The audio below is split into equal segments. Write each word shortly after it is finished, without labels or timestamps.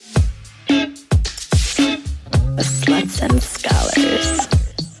Sluts and Scholars.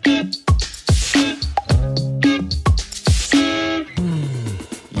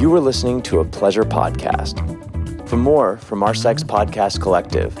 You were listening to a Pleasure podcast. For more from our sex podcast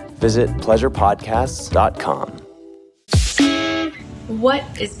collective, visit pleasurepodcasts.com. What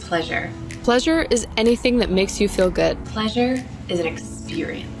is pleasure? Pleasure is anything that makes you feel good. Pleasure is an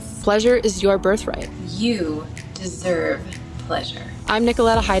experience. Pleasure is your birthright. You deserve pleasure. I'm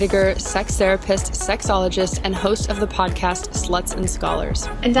Nicoletta Heidegger, sex therapist, sexologist, and host of the podcast Sluts and Scholars.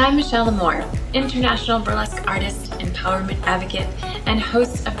 And I'm Michelle L'Amour, international burlesque artist, empowerment advocate, and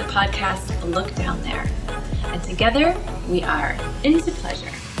host of the podcast Look Down There. And together, we are Into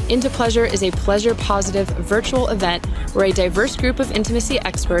Pleasure. Into Pleasure is a pleasure-positive virtual event where a diverse group of intimacy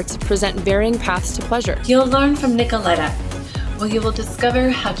experts present varying paths to pleasure. You'll learn from Nicoletta, where you will discover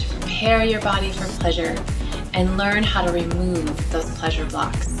how to prepare your body for pleasure and learn how to remove those pleasure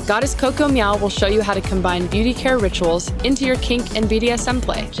blocks. Goddess Coco Meow will show you how to combine beauty care rituals into your kink and BDSM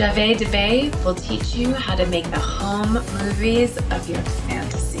play. Javé DeBay will teach you how to make the home movies of your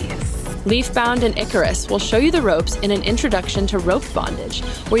fantasies. Leafbound and Icarus will show you the ropes in an introduction to rope bondage,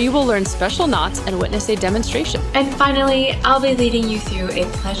 where you will learn special knots and witness a demonstration. And finally, I'll be leading you through a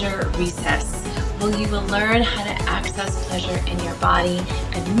pleasure recess, where you will learn how to access pleasure in your body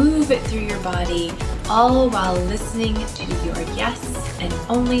and move it through your body, all while listening to your yes and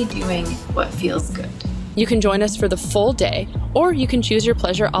only doing what feels good. You can join us for the full day, or you can choose your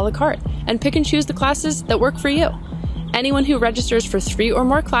pleasure a la carte and pick and choose the classes that work for you. Anyone who registers for 3 or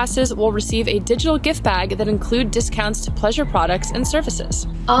more classes will receive a digital gift bag that include discounts to pleasure products and services.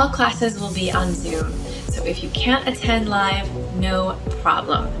 All classes will be on Zoom, so if you can't attend live, no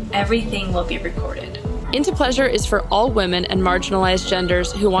problem. Everything will be recorded. Into Pleasure is for all women and marginalized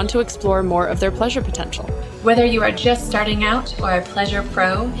genders who want to explore more of their pleasure potential. Whether you are just starting out or a pleasure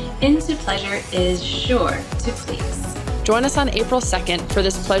pro, Into Pleasure is sure to please. Join us on April 2nd for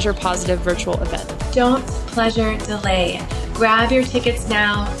this pleasure-positive virtual event. Don't pleasure delay. Grab your tickets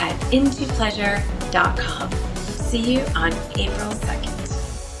now at intopleasure.com. See you on April 2nd.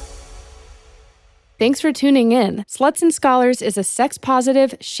 Thanks for tuning in. Sluts and Scholars is a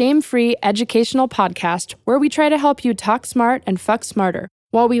sex-positive, shame-free educational podcast where we try to help you talk smart and fuck smarter.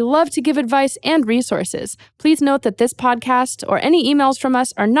 While we love to give advice and resources, please note that this podcast or any emails from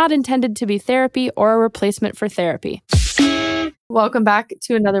us are not intended to be therapy or a replacement for therapy. Welcome back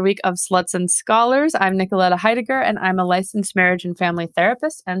to another week of Sluts and Scholars. I'm Nicoletta Heidegger, and I'm a licensed marriage and family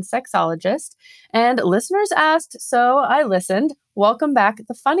therapist and sexologist. And listeners asked, so I listened. Welcome back,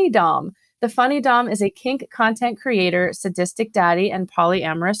 The Funny Dom. The Funny Dom is a kink content creator, sadistic daddy, and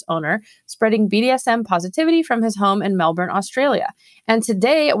polyamorous owner, spreading BDSM positivity from his home in Melbourne, Australia. And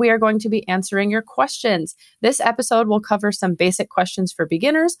today we are going to be answering your questions. This episode will cover some basic questions for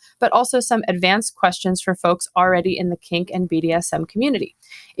beginners, but also some advanced questions for folks already in the kink and BDSM community.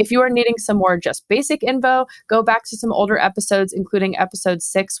 If you are needing some more just basic info, go back to some older episodes, including episode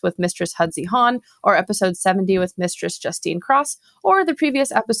 6 with Mistress Hudsie Hahn, or episode 70 with Mistress Justine Cross, or the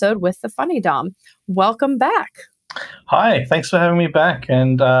previous episode with The Funny Dom. Welcome back. Hi, thanks for having me back.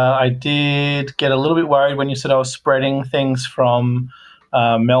 And I did get a little bit worried when you said I was spreading things from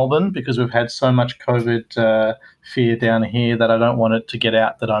Melbourne, because we've had so much COVID fear down here that I don't want it to get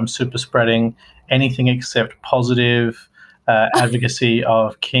out that I'm super spreading anything except positive advocacy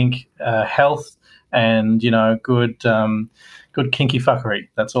of kink health and, good kinky fuckery.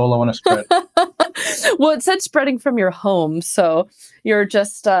 That's all I want to spread. Well, it said spreading from your home, so you're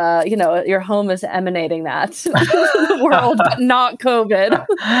just, your home is emanating that to the world, but not COVID.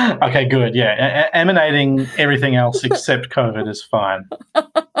 Okay, good. Yeah, emanating everything else except COVID is fine.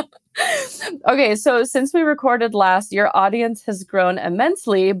 Okay, so since we recorded last, your audience has grown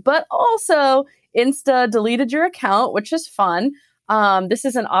immensely, but also Insta deleted your account, which is fun. This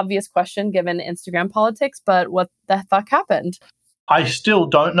is an obvious question given Instagram politics, but what the fuck happened? I still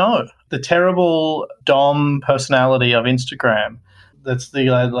don't know. The terrible Dom personality of Instagram. That's the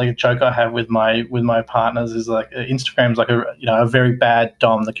like joke I have with my partners is like Instagram's like a very bad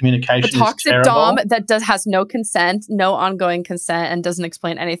Dom. The communication the toxic is terrible. Dom that has no consent, no ongoing consent, and doesn't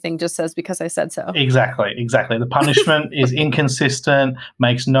explain anything. Just says because I said so. Exactly. The punishment is inconsistent,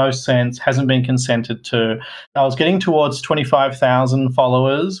 makes no sense, hasn't been consented to. I was getting towards 25,000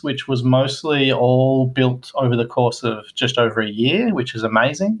 followers, which was mostly all built over the course of just over a year, which is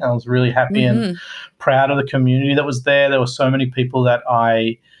amazing. I was really happy and proud of the community that was there. There were so many people that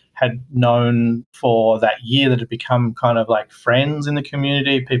I had known for that year that had become kind of like friends in the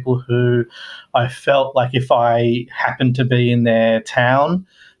community, people who I felt like if I happened to be in their town,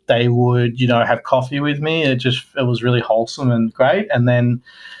 they would, have coffee with me. It was really wholesome and great. And then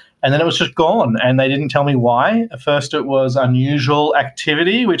And then it was just gone, and they didn't tell me why. At first it was unusual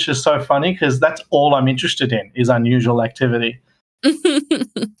activity, which is so funny because that's all I'm interested in is unusual activity.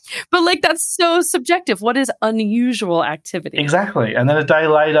 But like, that's so subjective. What is unusual activity? Exactly. And then a day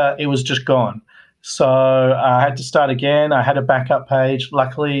later, it was just gone. So I had to start again. I had a backup page.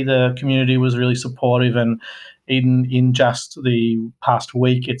 Luckily, the community was really supportive, and in just the past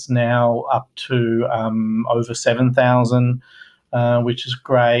week, it's now up to over 7,000. Which is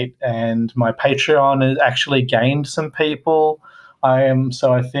great, and my Patreon has actually gained some people.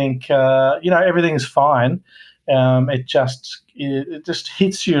 So I think everything's fine. It just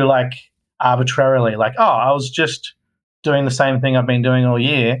hits you like arbitrarily, like, oh, I was just doing the same thing I've been doing all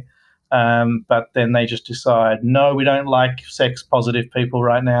year, but then they just decide, no, we don't like sex positive people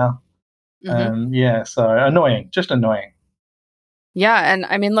right now. So annoying, just annoying. Yeah, and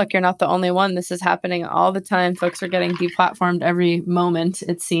I mean, look, you're not the only one. This is happening all the time. Folks are getting deplatformed every moment,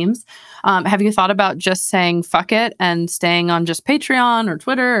 it seems. Have you thought about just saying fuck it and staying on just Patreon or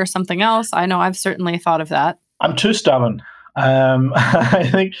Twitter or something else? I know I've certainly thought of that. I'm too stubborn. I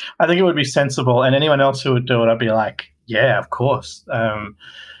think it would be sensible, and anyone else who would do it, I'd be like, yeah, of course.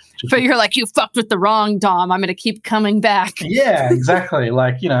 But you're like, you fucked with the wrong Dom. I'm going to keep coming back. Yeah, exactly.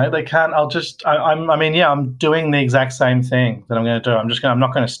 Like, they can't. I'm doing the exact same thing that I'm going to do. I'm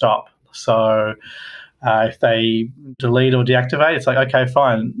not going to stop. So if they delete or deactivate, it's like, okay,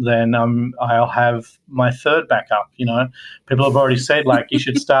 fine. Then I'll have my third backup. People have already said, like, you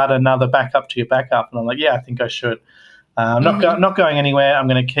should start another backup to your backup. And I'm like, yeah, I think I should. I'm not going anywhere. I'm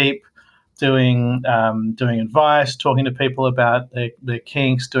going to keep doing advice, talking to people about their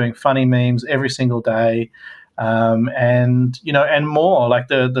kinks, doing funny memes every single day, and more. Like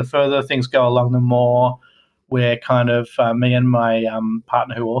the further things go along, the more we're kind of me and my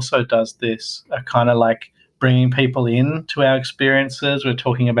partner, who also does this, are kind of like bringing people in to our experiences. We're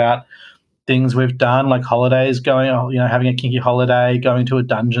talking about things we've done, like holidays, having a kinky holiday, going to a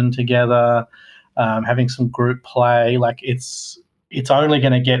dungeon together, having some group play. Like it's only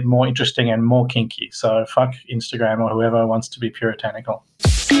going to get more interesting and more kinky. So fuck Instagram or whoever wants to be puritanical.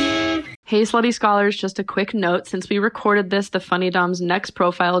 Hey, Slutty Scholars, just a quick note. Since we recorded this, the Funny Dom's next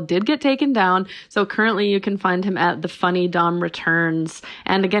profile did get taken down. So currently you can find him at The Funny Dom Returns.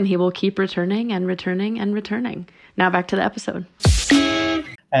 And again, he will keep returning and returning and returning. Now back to the episode.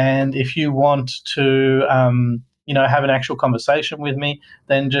 And if you want to, have an actual conversation with me,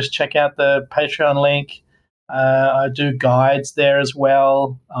 then just check out the Patreon link. I do guides there as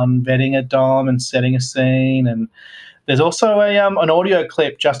well on vetting a dom and setting a scene, and there's also an audio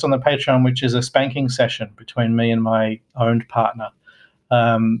clip just on the Patreon, which is a spanking session between me and my owned partner.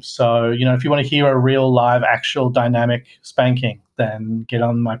 So if you want to hear a real live, actual dynamic spanking, then get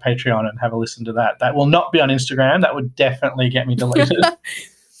on my Patreon and have a listen to that. That will not be on Instagram. That would definitely get me deleted.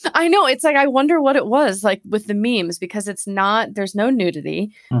 I know. It's like, I wonder what it was like with the memes, because there's no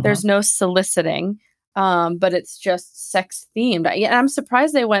nudity, there's no soliciting. But it's just sex themed. I'm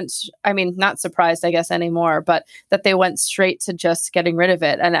surprised they went, not surprised, I guess, anymore, but that they went straight to just getting rid of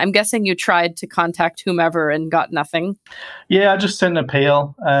it. And I'm guessing you tried to contact whomever and got nothing. Yeah, I just sent an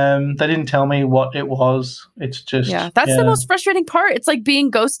appeal. They didn't tell me what it was. It's just... Yeah, that's the most frustrating part. It's like being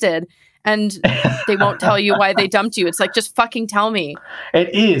ghosted and they won't tell you why they dumped you. It's like, just fucking tell me.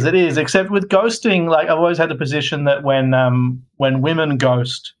 It is. Except with ghosting, like, I've always had the position that when women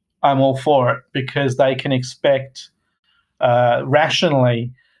ghost, I'm all for it, because they can expect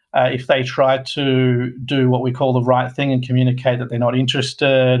rationally, if they try to do what we call the right thing and communicate that they're not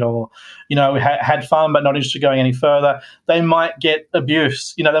interested, or, had fun but not interested going any further, they might get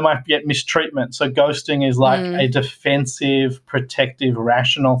abuse. They might get mistreatment. So ghosting is like a defensive, protective,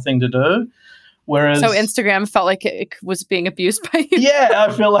 rational thing to do. Whereas, so Instagram felt like it was being abused by you. Yeah,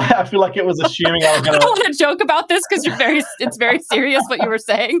 I feel like it was assuming I was going to. I don't want to joke about this because it's very serious what you were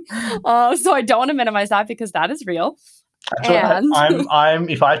saying. So I don't want to minimize that, because that is real. And I'm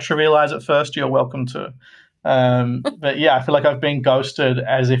if I trivialize it first, you're welcome to. But yeah, I feel like I've been ghosted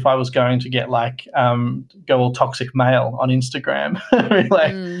as if I was going to get go all toxic male on Instagram.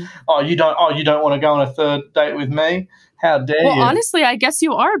 You don't want to go on a third date with me? How dare you? Well, honestly, I guess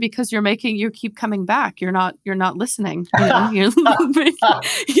you are, because you keep coming back. You're not listening.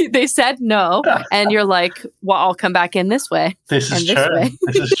 They said no, and you're like, well, I'll come back in this way. This is true.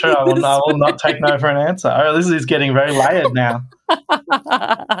 This is true. I will not take no for an answer. Oh, this is getting very layered now.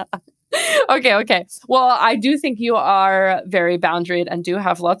 Okay. Well, I do think you are very boundaried and do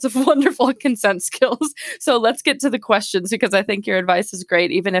have lots of wonderful consent skills. So let's get to the questions, because I think your advice is great,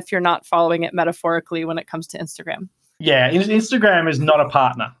 even if you're not following it metaphorically when it comes to Instagram. Yeah, Instagram is not a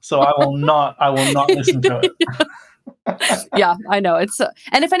partner, so I will not listen to it. Yeah, I know.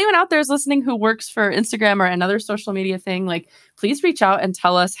 And if anyone out there is listening who works for Instagram or another social media thing, like, please reach out and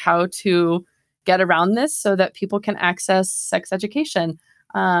tell us how to get around this so that people can access sex education.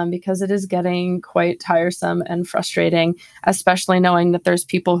 Because it is getting quite tiresome and frustrating, especially knowing that there's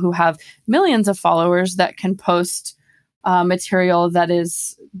people who have millions of followers that can post material that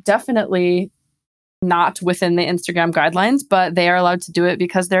is definitely not within the Instagram guidelines, but they are allowed to do it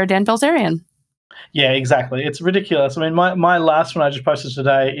because they're Dan Bilzerian. Yeah, exactly. It's ridiculous. I mean, my last one I just posted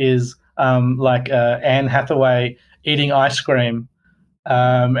today is Anne Hathaway eating ice cream,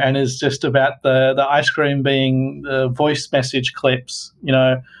 and is just about the ice cream being the voice message clips,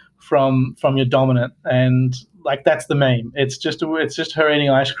 from your dominant, and like that's the meme. It's just her eating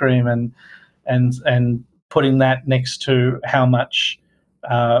ice cream and putting that next to how much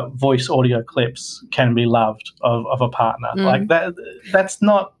voice audio clips can be loved of a partner. Like that. That's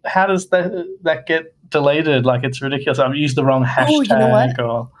not. How does that get deleted? Like, it's ridiculous. I've used the wrong hashtag. Oh, you know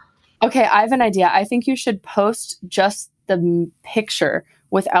what? Okay, I have an idea. I think you should post just the picture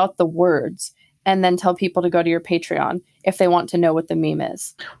without the words, and then tell people to go to your Patreon if they want to know what the meme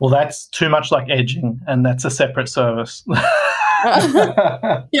is. Well, that's too much like edging, and that's a separate service. You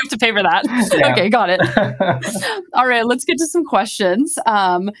have to pay for that. Yeah. Okay, got it. All right, let's get to some questions.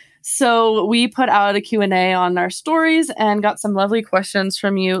 So we put out a Q&A on our stories and got some lovely questions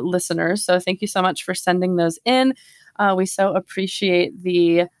from you listeners. So thank you so much for sending those in. We so appreciate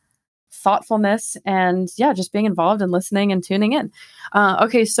the thoughtfulness and just being involved and listening and tuning in.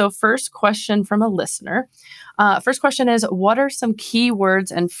 Okay, so first question from a listener. First question is, what are some key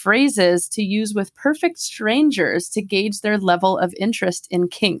words and phrases to use with perfect strangers to gauge their level of interest in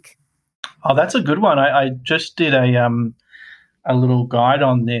kink? Oh, that's a good one. I just did a little guide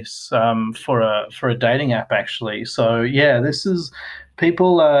on this for a dating app, actually. So this is,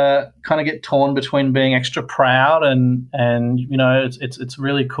 people kind of get torn between being extra proud and it's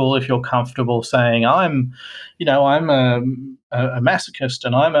really cool if you're comfortable saying I'm a masochist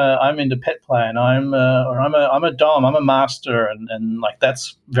and I'm into pet play and I'm a dom, I'm a master, and like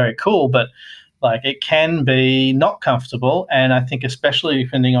that's very cool, but like it can be not comfortable, and I think especially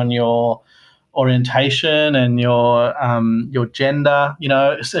depending on your orientation and your gender,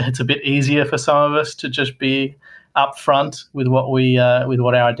 it's a bit easier for some of us to just be upfront with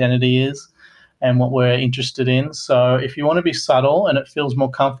what our identity is and what we're interested in. So if you want to be subtle and it feels more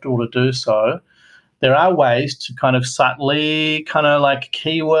comfortable to do so, there are ways to kind of subtly kind of like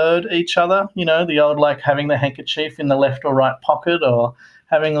keyword each other, the old like having the handkerchief in the left or right pocket, or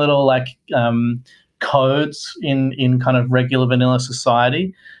having little like codes in kind of regular vanilla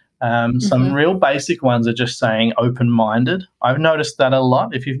society. Some real basic ones are just saying open-minded. I've noticed that a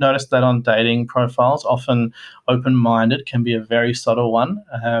lot. If you've noticed that on dating profiles, often open-minded can be a very subtle one.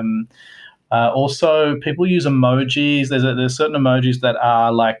 Also, people use emojis. There's certain emojis that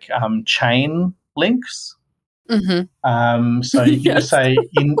are like chain links. So you can just say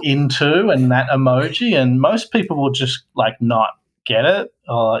into and that emoji, and most people will just like not get it,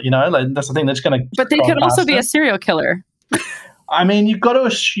 or like, that's the thing that's going to. But they could also be a serial killer. I mean, you've got to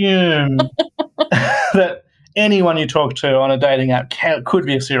assume that anyone you talk to on a dating app could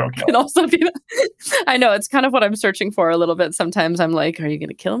be a serial killer. Could also be. I know, it's kind of what I'm searching for a little bit. Sometimes I'm like, are you going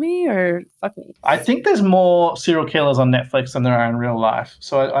to kill me or fuck me? I think there's more serial killers on Netflix than there are in real life.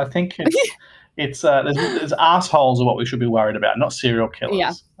 So I think there's assholes are what we should be worried about, not serial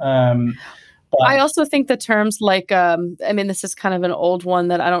killers. Yeah. I also think the terms like, this is kind of an old one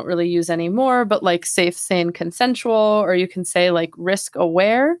that I don't really use anymore, but like safe, sane, consensual, or you can say like risk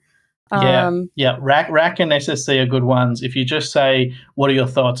aware. Rack and SSC are good ones. If you just say, what are your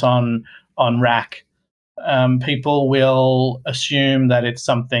thoughts on Rack? People will assume that it's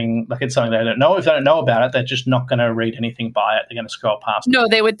something they don't know. If they don't know about it, they're just not going to read anything by it. They're going to scroll past it. No,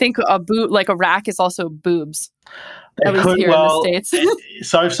 they would think a rack is also boobs. At least here in the States.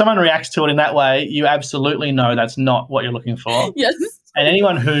 So if someone reacts to it in that way, you absolutely know that's not what you're looking for. Yes. And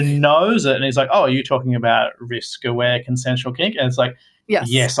anyone who knows it and is like, oh, are you talking about risk-aware consensual kink? And it's like,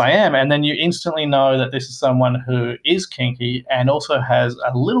 yes, I am. And then you instantly know that this is someone who is kinky and also has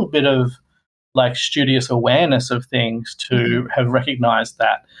a little bit of like studious awareness of things to have recognized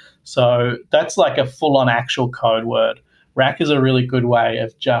that. So that's like a full-on actual code word. Rack is a really good way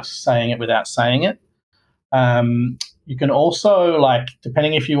of just saying it without saying it. You can also, like,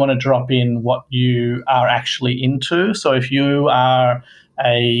 depending if you want to drop in what you are actually into. So if you are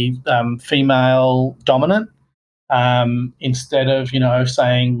a female dominant, instead of,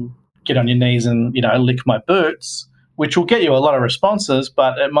 saying get on your knees and, lick my boots, which will get you a lot of responses,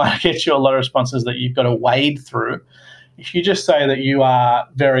 but it might get you a lot of responses that you've got to wade through. If you just say that you are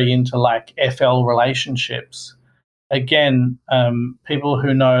very into like FL relationships, again, people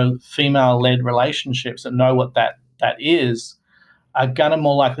who know female-led relationships and know what that is are going to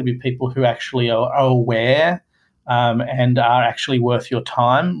more likely be people who actually are aware and are actually worth your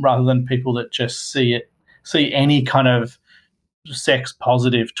time, rather than people that just see any kind of sex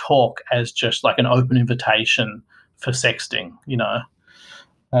positive talk as just like an open invitation for sexting,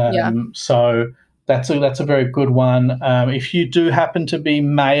 So that's a very good one. If you do happen to be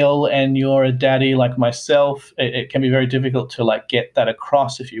male and you're a daddy like myself, it can be very difficult to like get that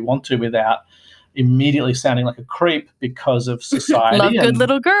across if you want to without immediately sounding like a creep because of society. Love good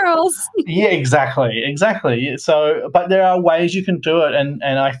little girls. Yeah, exactly. So, but there are ways you can do it, and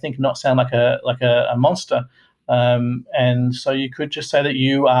I think not sound like a monster. And so you could just say that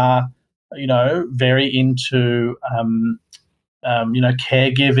you are, very into,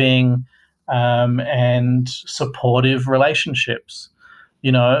 caregiving and supportive relationships,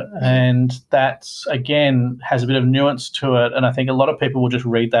 and that's, again, has a bit of nuance to it. And I think a lot of people will just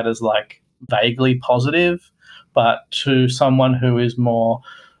read that as like vaguely positive, but to someone who is more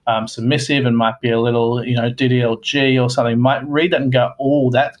submissive and might be a little, DDLG or something, might read that and go, oh,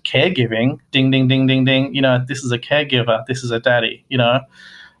 that's caregiving, ding, ding, ding, ding, ding, this is a caregiver, this is a daddy,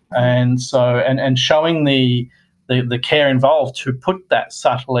 and so, and showing the care involved to put that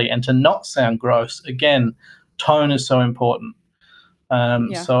subtly and to not sound gross. Again, tone is so important.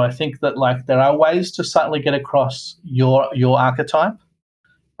 So I think that like there are ways to subtly get across your archetype.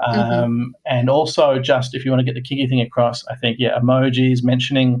 And also, just if you want to get the kinky thing across, I think, emojis,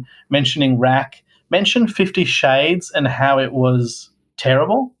 mentioning rack, mention 50 Shades and how it was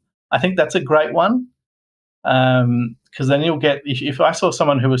terrible. I think that's a great one. Because then you'll get, if I saw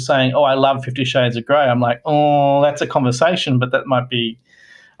someone who was saying, oh, I love 50 Shades of Grey, I'm like, oh, that's a conversation, but that might be,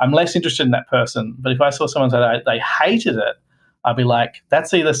 I'm less interested in that person. But if I saw someone say they hated it, I'd be like,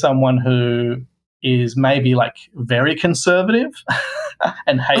 that's either someone who is maybe like very conservative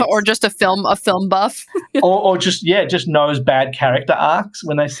and hates, or just a film buff, or just knows bad character arcs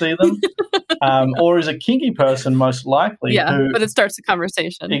when they see them, or is a kinky person most likely. But it starts a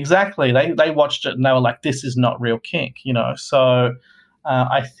conversation. Exactly, they watched it and they were like, "This is not real kink," So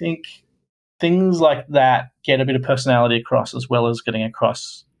I think things like that get a bit of personality across, as well as getting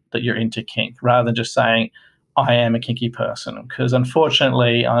across that you're into kink, rather than just saying, I am a kinky person. Because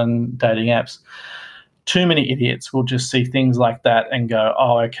unfortunately on dating apps, too many idiots will just see things like that and go,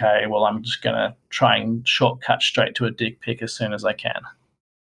 oh, okay, well, I'm just going to try and shortcut straight to a dick pic as soon as I can.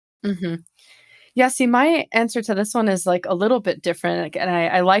 Mm-hmm. Yeah, see, my answer to this one is like a little bit different. And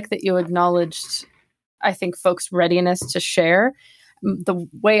I like that you acknowledged, I think, folks' readiness to share. The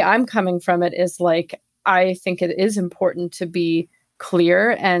way I'm coming from it is like, I think it is important to be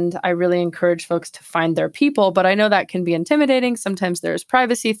clear, and I really encourage folks to find their people, but I know that can be intimidating. Sometimes there's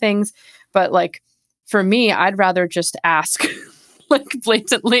privacy things, but like for me, I'd rather just ask like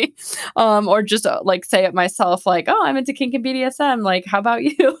blatantly, or just like say it myself, like, oh, I'm into kink and BDSM, like, how about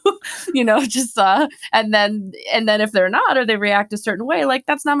you? Just and then if they're not, or they react a certain way, like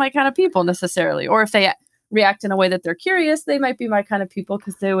that's not my kind of people necessarily. Or if they react in a way that they're curious, they might be my kind of people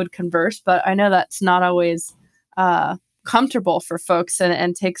because they would converse. But I know that's not always comfortable for folks,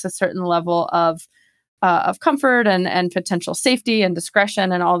 and takes a certain level of comfort and potential safety and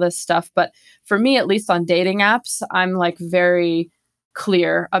discretion and all this stuff. But for me, at least on dating apps, I'm like very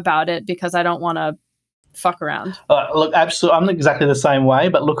clear about it because I don't want to fuck around. Look, absolutely, I'm exactly the same way.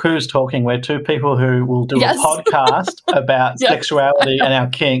 But look who's talking. We're two people who will do a podcast about sexuality and our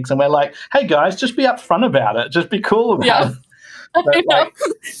kinks, and we're like, hey guys, just be upfront about it. Just be cool about it. But,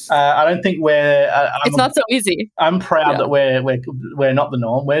 I don't think it's not so easy. I'm proud that we're not the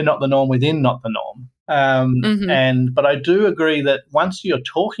norm. We're not the norm within not the norm. But I do agree that once you're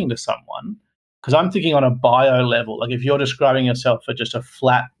talking to someone, because I'm thinking on a bio level, like if you're describing yourself for just a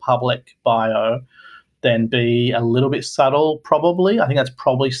flat public bio, then be a little bit subtle. Probably, I think that's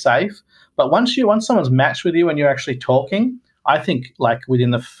probably safe. But once someone's matched with you and you're actually talking, I think like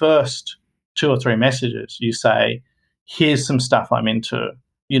within the first 2 or 3 messages, you say, here's some stuff I'm into,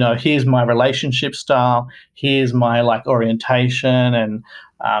 here's my relationship style, here's my like orientation, and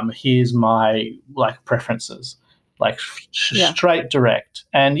here's my like preferences, like straight direct.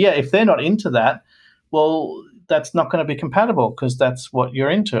 And if they're not into that, well, that's not going to be compatible because that's what you're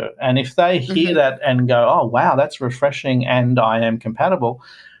into. And if they hear that and go, oh, wow, that's refreshing and I am compatible,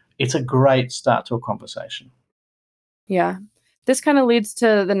 it's a great start to a conversation. Yeah. This kind of leads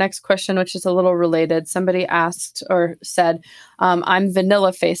to the next question, which is a little related. Somebody asked or said, I'm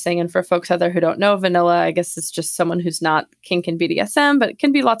vanilla facing. And for folks out there who don't know, vanilla, I guess it's just someone who's not kink and BDSM, but it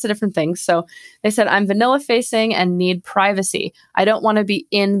can be lots of different things. So they said, I'm vanilla facing and need privacy. I don't want to be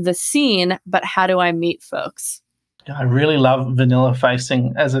in the scene, but how do I meet folks? I really love vanilla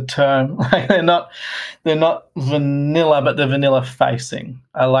facing as a term. Like they're not vanilla, but they're vanilla facing.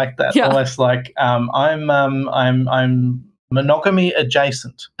 I like that. Yeah. Almost like I'm monogamy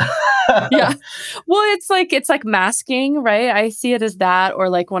adjacent. Yeah. Well, it's like masking, right? I see it as that, or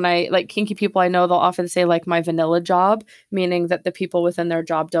like when I like kinky people I know, they'll often say like my vanilla job, meaning that the people within their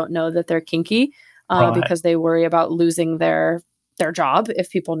job don't know that they're kinky, Right. because they worry about losing their job if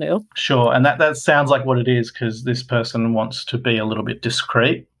people knew. Sure, and that sounds like what it is, because this person wants to be a little bit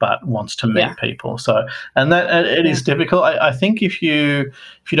discreet, but wants to meet Yeah. people. So, and that it is difficult. I think if you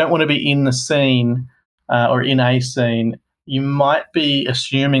don't want to be in the scene or in a scene, you might be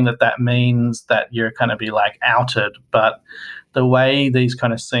assuming that means that you're going to be like outed. But the way these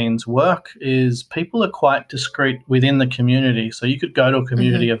kind of scenes work is people are quite discreet within the community. So you could go to a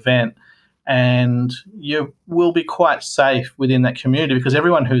community event and you will be quite safe within that community because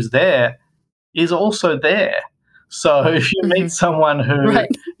everyone who's there is also there. So if you meet someone who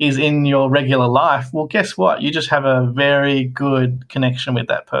is in your regular life, well, guess what? You just have a very good connection with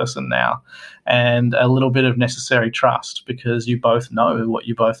that person now and a little bit of necessary trust because you both know what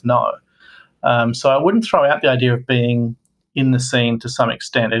you both know. So I wouldn't throw out the idea of being in the scene to some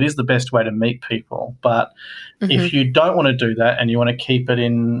extent. It is the best way to meet people. But if you don't want to do that and you want to keep it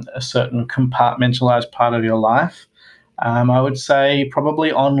in a certain compartmentalized part of your life, I would say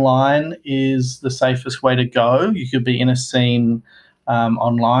probably online is the safest way to go. You could be in a scene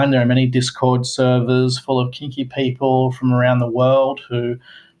online. There are many Discord servers full of kinky people from around the world who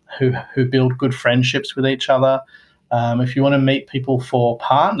build good friendships with each other. If you want to meet people for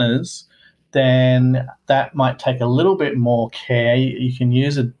partners, then that might take a little bit more care. You can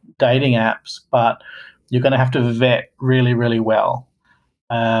use dating apps, but you're going to have to vet really, really well.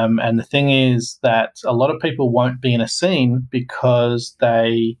 And the thing is that a lot of people won't be in a scene because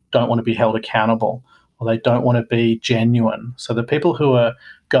they don't want to be held accountable or they don't want to be genuine. So the people who are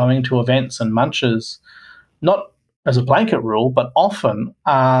going to events and munches, not as a blanket rule, but often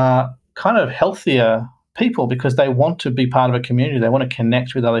are kind of healthier people because they want to be part of a community. They want to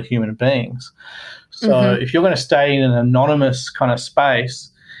connect with other human beings. So if you're going to stay in an anonymous kind of space,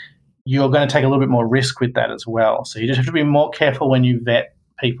 you're going to take a little bit more risk with that as well. So you just have to be more careful when you vet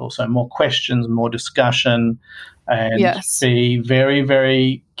people. So more questions, more discussion, and be very,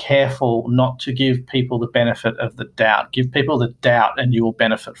 very careful not to give people the benefit of the doubt. Give people the doubt and you will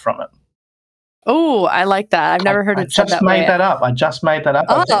benefit from it. Oh, I like that. I've never heard it said that way. I just made that up.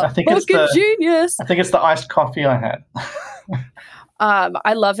 I think it's genius. I think it's the iced coffee I had.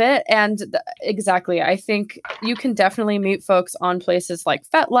 I love it. And exactly. I think you can definitely meet folks on places like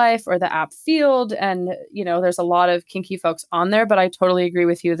FetLife or the app Field. And, you know, there's a lot of kinky folks on there, but I totally agree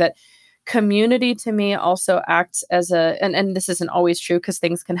with you that community to me also acts as and this isn't always true because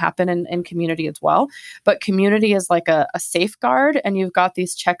things can happen in community as well, but community is like a safeguard and you've got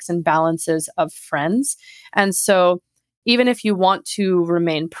these checks and balances of friends. And so even if you want to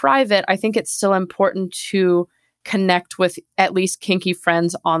remain private, I think it's still important to connect with at least kinky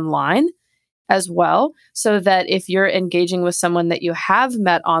friends online as well, so that if you're engaging with someone that you have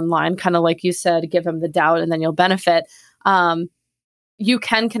met online, kind of like you said, give them the doubt and then you'll benefit. You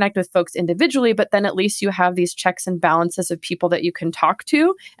can connect with folks individually, but then at least you have these checks and balances of people that you can talk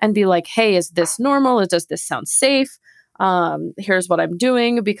to and be like, hey, is this normal? Does this sound safe? Here's what I'm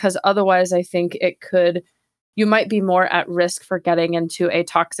doing. Because otherwise, I think you might be more at risk for getting into a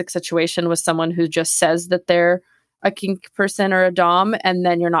toxic situation with someone who just says that they're a kink person or a dom, and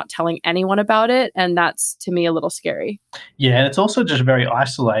then you're not telling anyone about it. And that's, to me, a little scary. Yeah, and it's also just very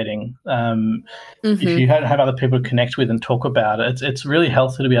isolating. If you don't have other people to connect with and talk about it, it's really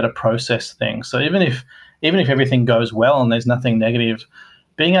healthy to be able to process things. So even if everything goes well and there's nothing negative,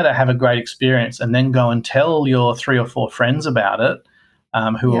 being able to have a great experience and then go and tell your 3 or 4 friends about it,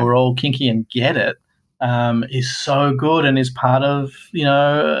 who are all kinky and get it, is so good and is part of,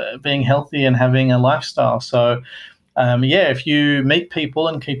 being healthy and having a lifestyle. So, if you meet people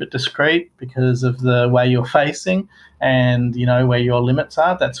and keep it discreet because of the way you're facing and, where your limits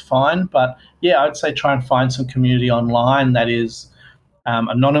are, that's fine. But, I'd say try and find some community online that is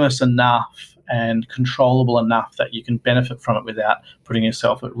anonymous enough and controllable enough that you can benefit from it without putting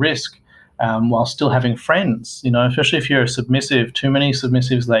yourself at risk. While still having friends, especially if you're a submissive. Too many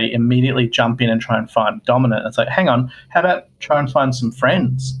submissives, they immediately jump in and try and find dominant. It's like, hang on, how about try and find some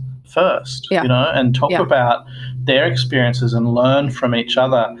friends first, and talk about their experiences and learn from each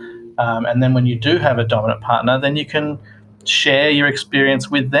other. And then when you do have a dominant partner, then you can share your experience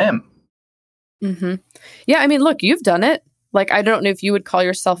with them. Mm-hmm. Yeah, I mean, look, you've done it. Like, I don't know if you would call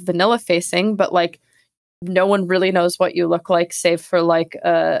yourself vanilla facing, but like, no one really knows what you look like save for like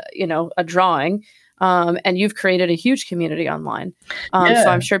a drawing. And you've created a huge community online. So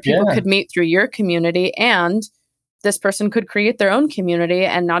I'm sure people could meet through your community, and this person could create their own community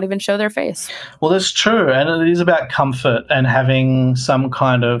and not even show their face. Well, that's true. And it is about comfort and having some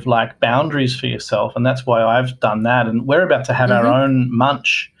kind of like boundaries for yourself. And that's why I've done that. And we're about to have our own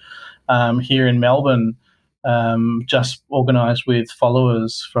munch here in Melbourne, just organised with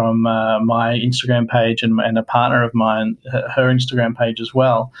followers from my Instagram page and a partner of mine, her Instagram page as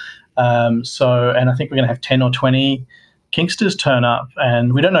well. And I think we're going to have 10 or 20 Kinksters turn up,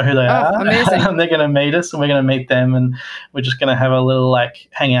 and we don't know who they are. Amazing. They're going to meet us, and we're going to meet them, and we're just going to have a little like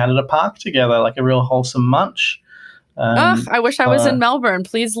hang out at a park together, like a real wholesome munch. I wish I was in Melbourne.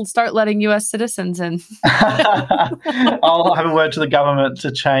 Please start letting U.S. citizens in. I'll have a word to the government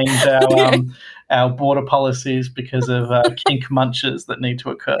to change our border policies because of kink munches that need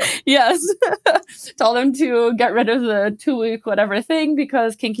to occur. Yes. Tell them to get rid of the 2-week whatever thing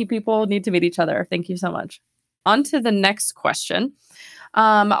because kinky people need to meet each other. Thank you so much. On to the next question.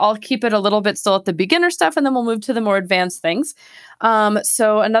 I'll keep it a little bit still at the beginner stuff, and then we'll move to the more advanced things.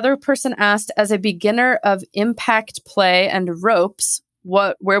 So another person asked, as a beginner of impact play and ropes,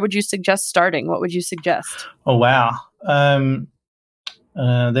 where would you suggest starting? What would you suggest? Oh, wow.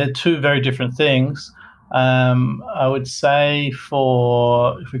 They're two very different things. I would say if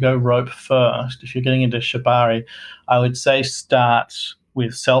we go rope first, if you're getting into shibari, I would say start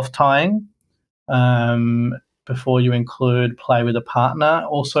with self-tying. Before you include play with a partner.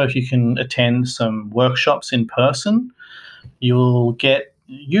 Also, if you can attend some workshops in person, you'll get,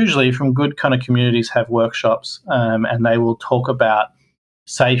 usually from good kind of communities have workshops, and they will talk about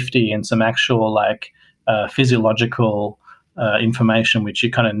safety and some actual like physiological information which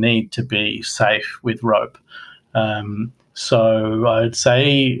you kind of need to be safe with rope. So I would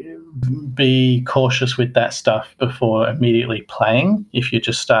say be cautious with that stuff before immediately playing if you're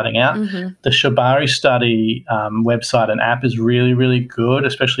just starting out. The Shibari Study website and app is really, really good,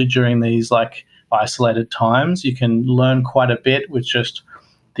 especially during these like isolated times. You can learn quite a bit with just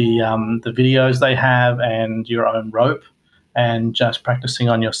the videos they have and your own rope and just practicing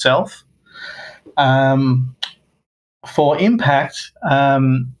on yourself. For impact,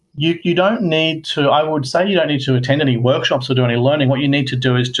 you don't need to, I would say you don't need to attend any workshops or do any learning. What you need to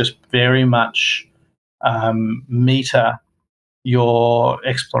do is just very much meter your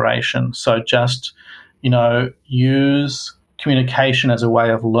exploration. So just, use communication as a way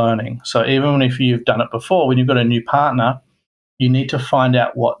of learning. So even if you've done it before, when you've got a new partner, you need to find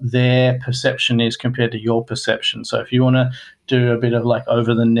out what their perception is compared to your perception. So if you want to do a bit of like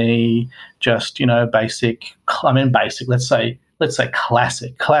over the knee, just, basic, let's say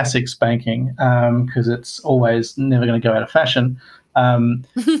classic spanking, because it's always never going to go out of fashion.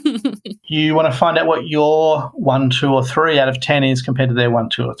 You want to find out what your 1, 2, or 3 out of 10 is compared to their 1,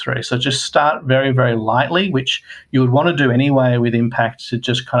 2, or 3. So just start very, very lightly, which you would want to do anyway with impact to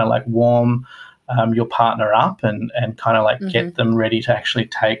just kind of like warm your partner up and kind of like get them ready to actually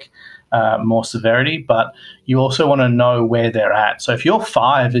take more severity. But you also want to know where they're at. So if your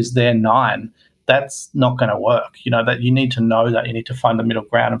 5 is their 9, that's not going to work. That you need to know that. You need to find the middle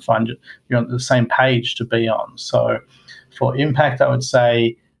ground and find you're on the same page to be on. So for impact, I would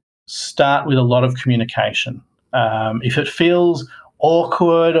say start with a lot of communication. If it feels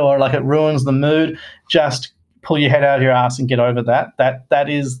awkward or like it ruins the mood, just pull your head out of your ass and get over that. That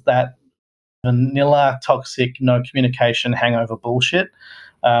is that vanilla, toxic, no communication hangover bullshit.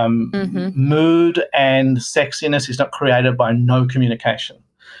 Mood and sexiness is not created by no communication.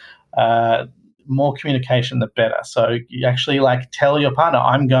 More communication, the better. So you actually like tell your partner,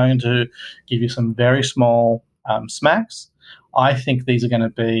 I'm going to give you some very small smacks. I think these are going to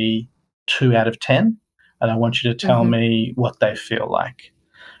be 2 out of 10, and I want you to tell me what they feel like.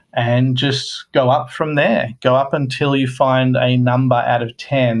 And just go up from there. Go up until you find a number out of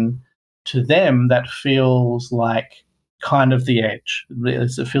 10 to them that feels like kind of the edge.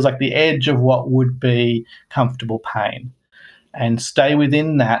 It feels like the edge of what would be comfortable pain. And stay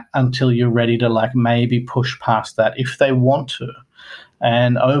within that until you're ready to like maybe push past that if they want to.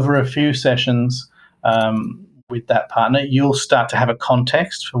 And over a few sessions with that partner, you'll start to have a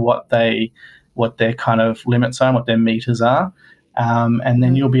context for what their kind of limits are and what their meters are. And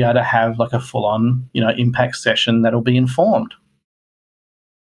then you'll be able to have like a full-on, impact session that'll be informed.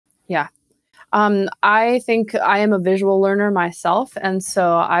 Yeah. I think I am a visual learner myself, and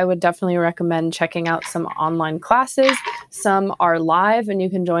so I would definitely recommend checking out some online classes. Some are live, and you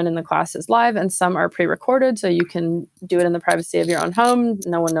can join in the classes live, and some are pre-recorded, so you can do it in the privacy of your own home.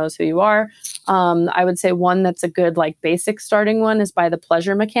 No one knows who you are. I would say one that's a good like basic starting one is by The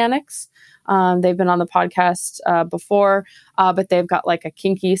Pleasure Mechanics. They've been on the podcast before, but they've got like a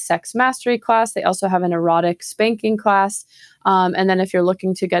kinky sex mastery class. They also have an erotic spanking class. And then if you're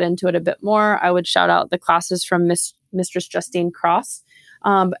looking to get into it a bit more, I would shout out the classes from Mistress Justine Cross.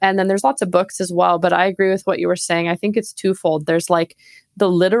 And then there's lots of books as well, but I agree with what you were saying. I think it's twofold. There's like the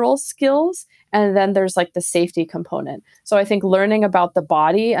literal skills, and then there's like the safety component. So I think learning about the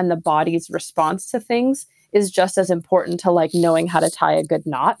body and the body's response to things is just as important to like knowing how to tie a good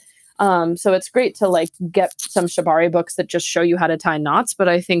knot. So it's great to like get some shibari books that just show you how to tie knots. But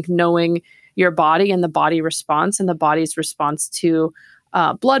I think knowing your body and the body response and the body's response to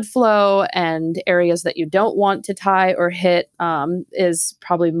blood flow and areas that you don't want to tie or hit is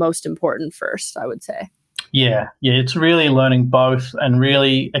probably most important first, I would say. Yeah, it's really learning both and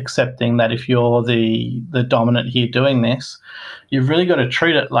really accepting that if you're the dominant here doing this, you've really got to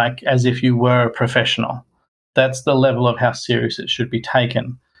treat it like as if you were a professional. That's the level of how serious it should be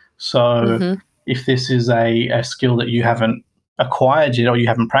taken. So if this is a skill that you haven't acquired yet or you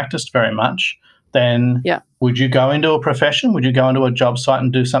haven't practiced very much, then would you go into a profession? Would you go into a job site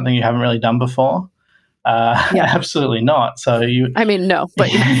and do something you haven't really done before? Absolutely not. So no,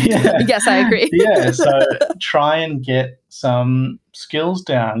 but yes, I agree. So try and get some skills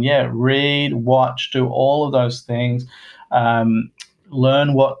down. Read, watch, do all of those things.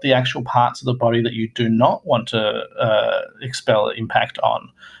 Learn what the actual parts of the body that you do not want to expel impact on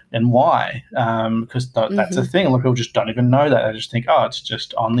and why. Because that's a thing. A lot of people just don't even know that. They just think, oh, it's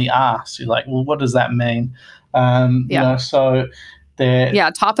just on the ass. You're like, well, what does that mean? So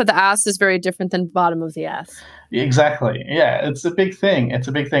top of the ass is very different than bottom of the ass. Exactly. Yeah, it's a big thing.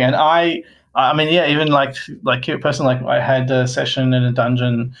 And I mean, even like a person, like I had a session in a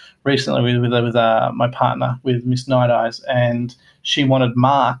dungeon recently with my partner, with Miss Night Eyes, and she wanted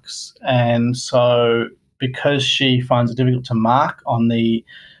marks. And so because she finds it difficult to mark on the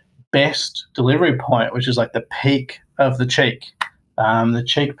best delivery point, which is like the peak of the cheek, the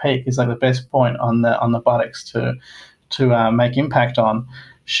cheek peak is like the best point on the buttocks to make impact on.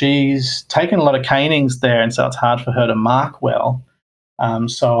 She's taken a lot of canings there, and so it's hard for her to mark well.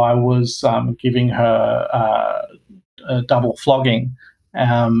 So I was giving her a double flogging,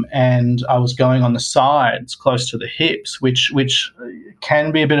 and I was going on the sides close to the hips, which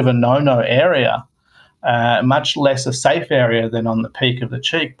can be a bit of a no-no area, much less a safe area than on the peak of the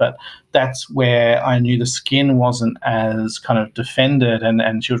cheek. But that's where I knew the skin wasn't as kind of defended,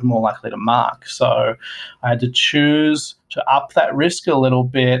 and she was more likely to mark. So I had to choose to up that risk a little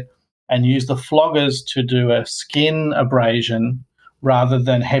bit and use the floggers to do a skin abrasion rather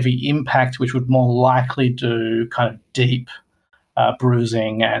than heavy impact, which would more likely do kind of deep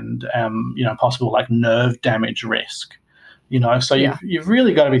bruising and possible like nerve damage risk. So you've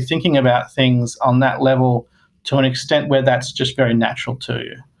really got to be thinking about things on that level to an extent where that's just very natural to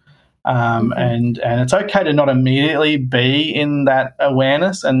you. And it's okay to not immediately be in that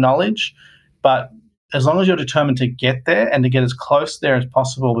awareness and knowledge, but as long as you're determined to get there and to get as close there as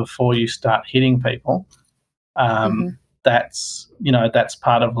possible before you start hitting people, that's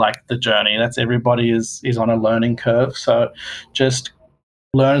part of like the journey. That's everybody is on a learning curve. So just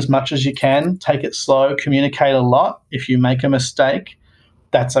learn as much as you can, take it slow, communicate a lot. If you make a mistake,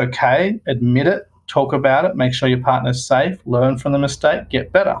 that's okay. Admit it, talk about it, make sure your partner's safe, learn from the mistake,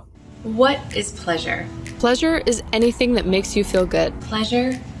 get better. What is pleasure? Pleasure is anything that makes you feel good.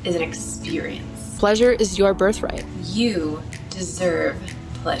 Pleasure is an experience. Pleasure is your birthright. You deserve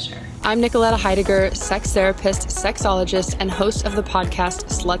pleasure. I'm Nicoletta Heidegger, sex therapist, sexologist, and host of the podcast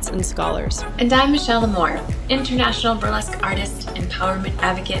Sluts and Scholars. And I'm Michelle L'Amour, international burlesque artist, empowerment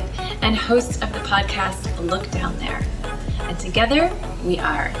advocate, and host of the podcast Look Down There. And together, we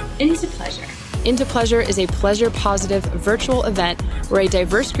are Into Pleasure. Into Pleasure is a pleasure-positive virtual event where a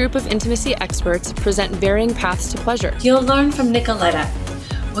diverse group of intimacy experts present varying paths to pleasure. You'll learn from Nicoletta,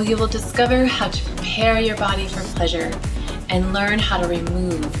 where you will discover how to prepare your body for pleasure and learn how to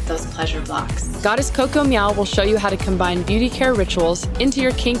remove those pleasure blocks. Goddess Coco Meow will show you how to combine beauty care rituals into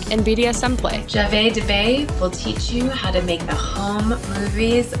your kink and BDSM play. Javed Debay will teach you how to make the home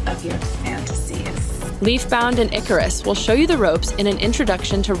movies of your fantasies. Leafbound and Icarus will show you the ropes in an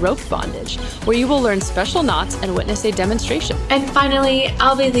introduction to rope bondage, where you will learn special knots and witness a demonstration. And finally,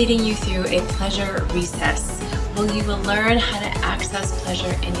 I'll be leading you through a pleasure recess, where you will learn how to access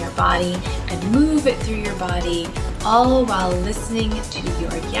pleasure in your body and move it through your body, all while listening to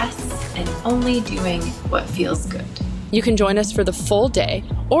your yes and only doing what feels good. You can join us for the full day,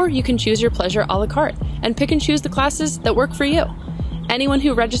 or you can choose your pleasure a la carte and pick and choose the classes that work for you. Anyone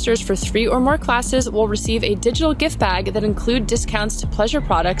who registers for 3 or more classes will receive a digital gift bag that include discounts to pleasure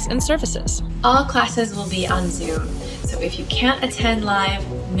products and services. All classes will be on Zoom, so if you can't attend live,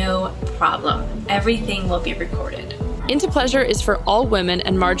 no problem. Everything will be recorded. Into Pleasure is for all women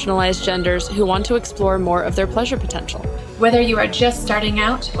and marginalized genders who want to explore more of their pleasure potential. Whether you are just starting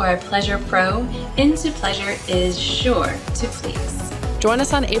out or a pleasure pro, Into Pleasure is sure to please. Join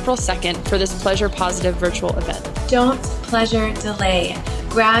us on April 2nd for this pleasure positive virtual event. Don't pleasure delay.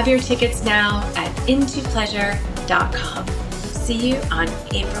 Grab your tickets now at intopleasure.com. See you on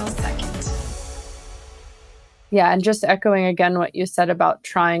April 2nd. Yeah, and just echoing again what you said about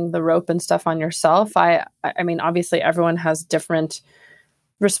trying the rope and stuff on yourself. I mean, obviously everyone has different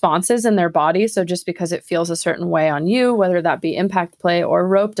responses in their body. So just because it feels a certain way on you, whether that be impact play or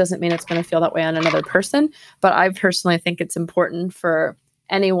rope, doesn't mean it's going to feel that way on another person. But I personally think it's important for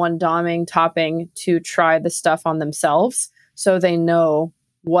anyone doming, topping to try the stuff on themselves so they know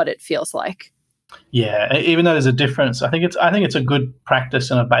what it feels like. Yeah, even though there's a difference, I think it's a good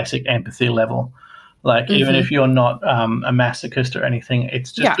practice on a basic empathy level. Like, even if you're not a masochist or anything,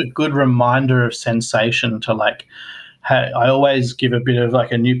 it's just a good reminder of sensation to, like, hey, I always give a bit of,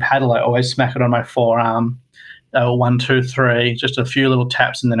 like, a new paddle. I always smack it on my forearm, 1, 2, 3, just a few little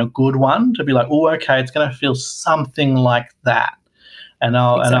taps and then a good one to be like, oh, okay, it's going to feel something like that. And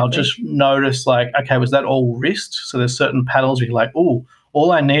I'll just notice, like, okay, was that all wrist? So there's certain paddles where you're like, oh,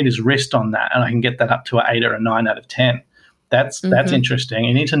 all I need is wrist on that, and I can get that up to an 8 or a 9 out of 10. That's interesting.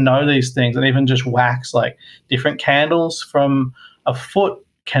 You need to know these things, and even just wax, like, different candles from a foot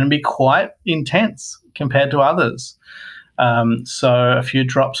can be quite intense compared to others. So a few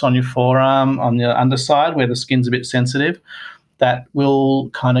drops on your forearm, on your underside where the skin's a bit sensitive, that will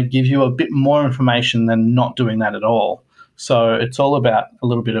kind of give you a bit more information than not doing that at all. So it's all about a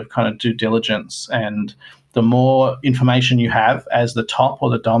little bit of kind of due diligence, and the more information you have as the top or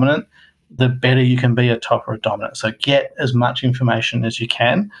the dominant, the better you can be a top or a dominant. So get as much information as you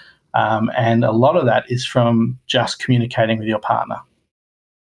can. And a lot of that is from just communicating with your partner.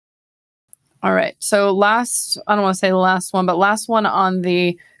 All right. So I don't want to say the last one, but last one on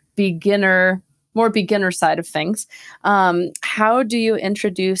the more beginner side of things. How do you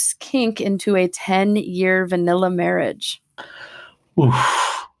introduce kink into a 10-year vanilla marriage?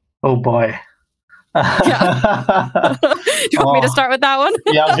 Oof. Oh, boy. Yeah. Do you want me to start with that one?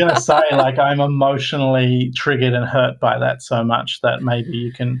 Yeah, I was going to say, like, I'm emotionally triggered and hurt by that so much that maybe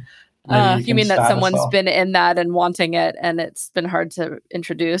you can. You mean that someone's been in that and wanting it, and it's been hard to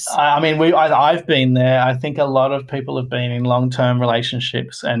introduce? I mean, I've been there. I think a lot of people have been in long-term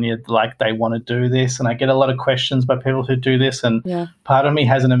relationships, and you're like, they want to do this, and I get a lot of questions by people who do this, and part of me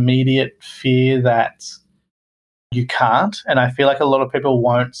has an immediate fear that you can't, and I feel like a lot of people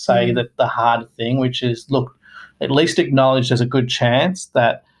won't say that the hard thing, which is, look, at least acknowledge there's a good chance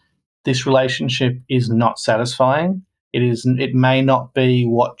that this relationship is not satisfying. It may not be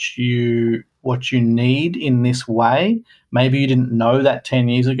what you need in this way. Maybe you didn't know that 10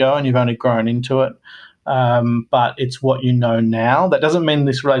 years ago and you've only grown into it, but it's what you know now. That doesn't mean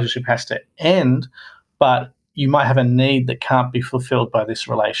this relationship has to end, but you might have a need that can't be fulfilled by this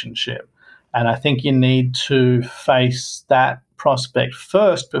relationship. And I think you need to face that prospect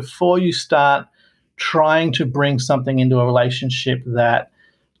first before you start trying to bring something into a relationship that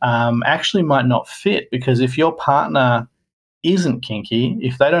actually might not fit. Because if your partner isn't kinky,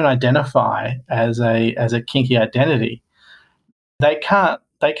 if they don't identify as a kinky identity, they can't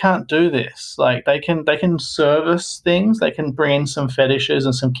do this. Like, they can service things, they can bring in some fetishes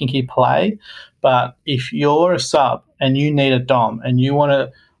and some kinky play, but if you're a sub and you need a dom and you want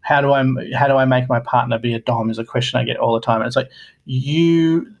to, how do I make my partner be a dom is a question I get all the time. And it's like,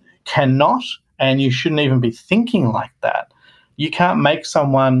 you cannot, and you shouldn't even be thinking like that. You can't make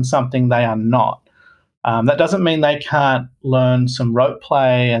someone something they are not. That doesn't mean they can't learn some rope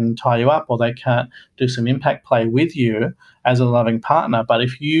play and tie you up, or they can't do some impact play with you as a loving partner. But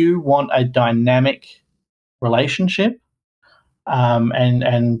if you want a dynamic relationship,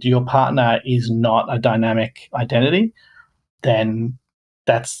 and your partner is not a dynamic identity, then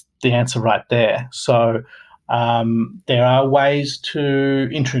that's the answer right there. So there are ways to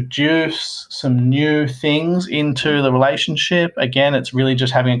introduce some new things into the relationship. Again, it's really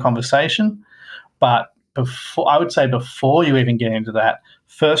just having a conversation. But before you even get into that,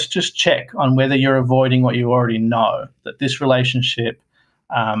 first just check on whether you're avoiding what you already know, that this relationship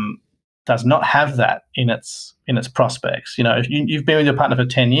does not have that in its prospects. You know, if you've been with your partner for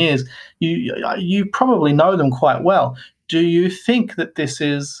 10 years, you probably know them quite well. Do you think that this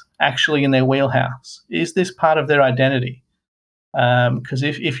is actually in their wheelhouse? Is this part of their identity? Because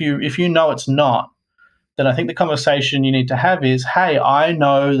if you know it's not, then I think the conversation you need to have is, hey, I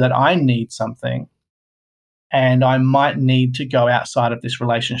know that I need something, and I might need to go outside of this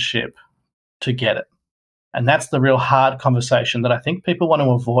relationship to get it. And that's the real hard conversation that I think people want to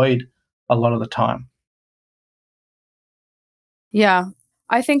avoid a lot of the time. Yeah.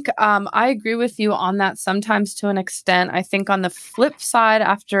 I think I agree with you on that sometimes to an extent. I think on the flip side,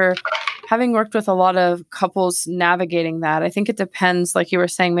 after having worked with a lot of couples navigating that, I think it depends, like you were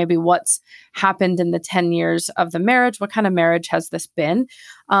saying, maybe what's happened in the 10 years of the marriage. What kind of marriage has this been?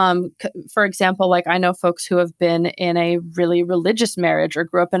 For example, like I know folks who have been in a really religious marriage or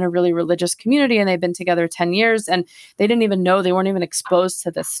grew up in a really religious community, and they've been together 10 years and they didn't even know, they weren't even exposed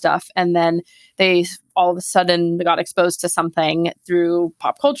to this stuff. And then they all of a sudden got exposed to something through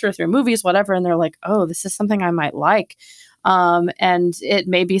pop culture, through movies, whatever. And they're like, oh, this is something I might like. And it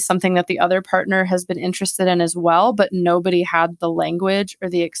may be something that the other partner has been interested in as well, but nobody had the language or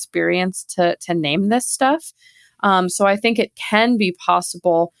the experience to name this stuff. So I think it can be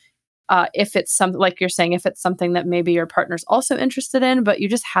possible if it's something, like you're saying, if it's something that maybe your partner's also interested in, but you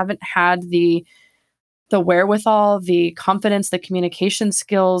just haven't had the wherewithal, the confidence, the communication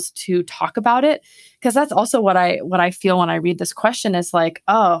skills to talk about it. Because that's also what I feel when I read this question is like,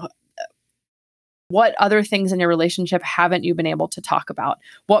 oh, what other things in your relationship haven't you been able to talk about?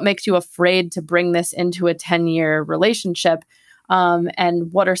 What makes you afraid to bring this into a 10-year relationship?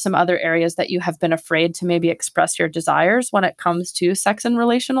 And what are some other areas that you have been afraid to maybe express your desires when it comes to sex and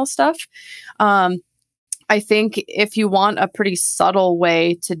relational stuff? I think if you want a pretty subtle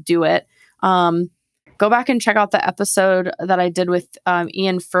way to do it, go back and check out the episode that I did with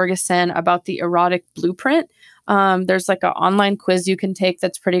Ian Ferguson about the erotic blueprint. There's like an online quiz you can take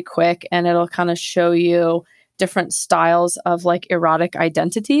that's pretty quick, and it'll kind of show you different styles of like erotic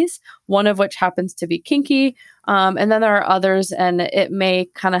identities, one of which happens to be kinky. And then there are others, and it may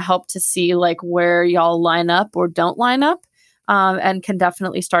kind of help to see like where y'all line up or don't line up, and can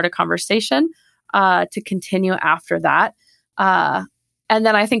definitely start a conversation to continue after that. And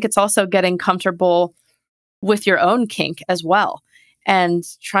then I think it's also getting comfortable with your own kink as well, and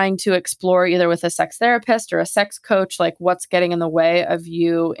trying to explore either with a sex therapist or a sex coach, like what's getting in the way of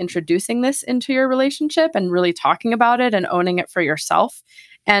you introducing this into your relationship and really talking about it and owning it for yourself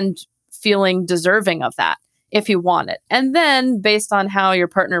and feeling deserving of that if you want it. And then based on how your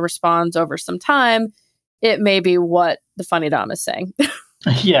partner responds over some time, it may be what the funny Dom is saying.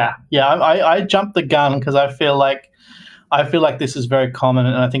 Yeah. I jumped the gun because I feel like this is very common,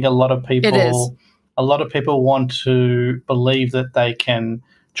 and I think a lot of people want to believe that they can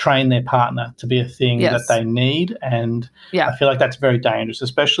train their partner to be a thing that they need, and I feel like that's very dangerous,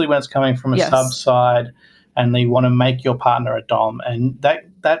 especially when it's coming from a sub side, and they want to make your partner a dom, and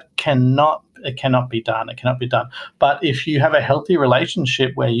that cannot be done. It cannot be done. But if you have a healthy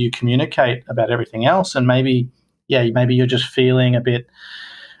relationship where you communicate about everything else, and maybe you're just feeling a bit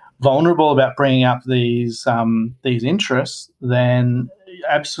vulnerable about bringing up these interests, then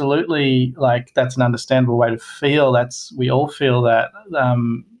absolutely, like, that's an understandable way to feel. We all feel that.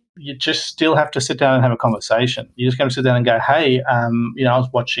 You just still have to sit down and have a conversation. You just got to sit down and go, hey, I was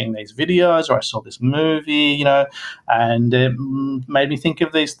watching these videos, or I saw this movie, and it made me think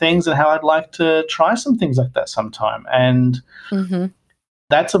of these things and how I'd like to try some things like that sometime. And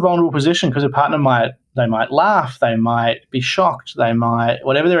that's a vulnerable position, because a partner might laugh, they might be shocked, they might,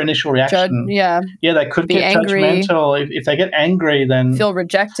 whatever their initial reaction. They could be get angry, judgmental. If they get angry, then feel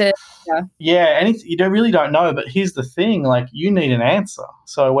rejected. You really don't know. But here's the thing: like, you need an answer.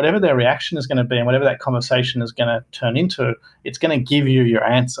 So whatever their reaction is going to be, and whatever that conversation is going to turn into, it's going to give you your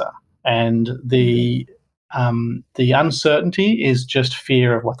answer. And the uncertainty is just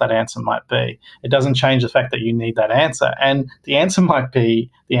fear of what that answer might be. It doesn't change the fact that you need that answer, and the answer might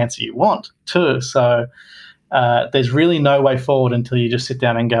be the answer you want too. So there's really no way forward until you just sit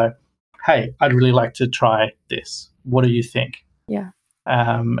down and go, hey, I'd really like to try this. What do you think? Look,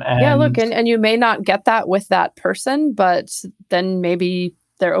 and you may not get that with that person, but then maybe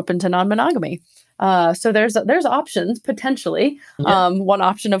they're open to non-monogamy. So there's options potentially. One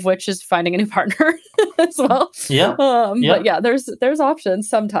option of which is finding a new partner as well. But there's options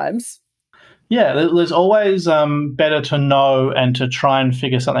sometimes. There's always better to know and to try and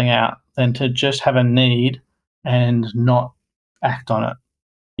figure something out than to just have a need and not act on it.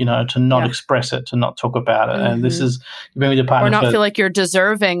 To not express it, to not talk about it. And this is, you've been with your partner, or not feel like you're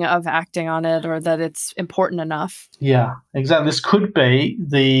deserving of acting on it, or that it's important enough. Yeah, exactly. This could be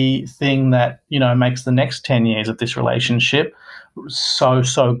the thing that, makes the next 10 years of this relationship so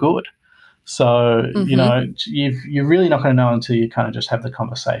good. So, you're really not going to know until you kind of just have the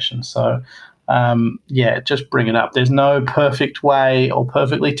conversation. So, just bring it up. There's no perfect way or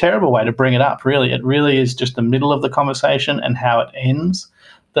perfectly terrible way to bring it up, really. It really is just the middle of the conversation and how it ends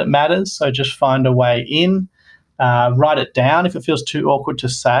that matters. So just find a way in, write it down if it feels too awkward to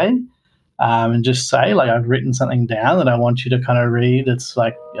say, and just say, like, I've written something down that I want you to kind of read. It's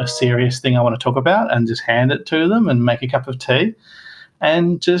like a serious thing I want to talk about, and just hand it to them and make a cup of tea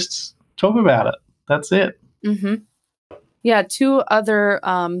and just talk about it. That's it. Mm-hmm. Yeah, two other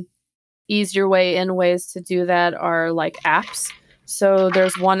easier ways to do that are like apps. So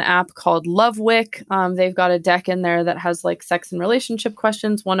there's one app called Lovewick. They've got a deck in there that has like sex and relationship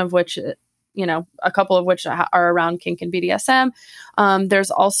questions, one of which, a couple of which are around kink and BDSM. There's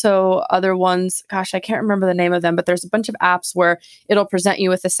also other ones, gosh, I can't remember the name of them, but there's a bunch of apps where it'll present you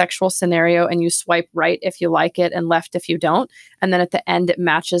with a sexual scenario and you swipe right if you like it and left if you don't. And then at the end, it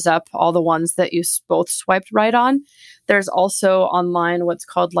matches up all the ones that you both swiped right on. There's also online what's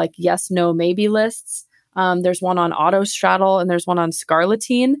called like yes, no, maybe lists. There's one on Autostraddle and there's one on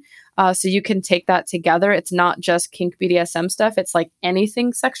Scarleteen. So you can take that together. It's not just kink BDSM stuff. It's like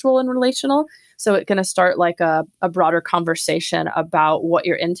anything sexual and relational. So it's going to start like a broader conversation about what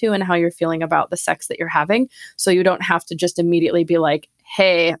you're into and how you're feeling about the sex that you're having. So you don't have to just immediately be like,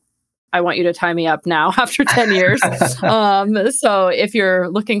 hey, I want you to tie me up now after 10 years. So if you're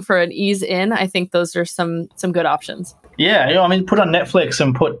looking for an ease in, I think those are some good options. Yeah, put on Netflix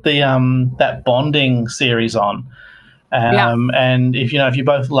and put the that bonding series on. And if you're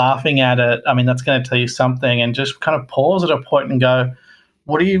both laughing at it, that's going to tell you something, and just kind of pause at a point and go,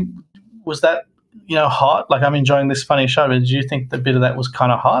 was that, hot? Like, I'm enjoying this funny show, but did you think the bit of that was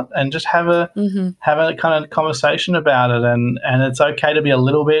kind of hot? And just have a kind of conversation about it. And it's okay to be a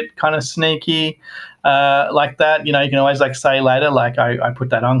little bit kind of sneaky like that. You can always like say later, like, I put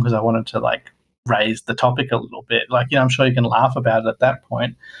that on because I wanted to like raise the topic a little bit. Like, I'm sure you can laugh about it at that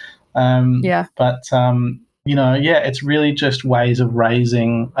point. But it's really just ways of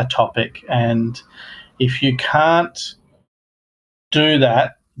raising a topic. And if you can't do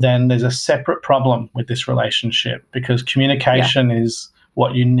that, then there's a separate problem with this relationship, because communication is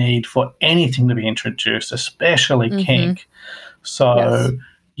what you need for anything to be introduced, especially kink. So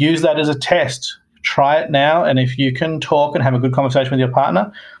use that as a test. Try it now. And if you can talk and have a good conversation with your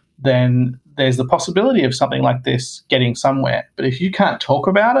partner, then there's the possibility of something like this getting somewhere. But if you can't talk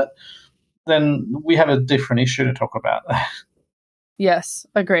about it, then we have a different issue to talk about. Yes,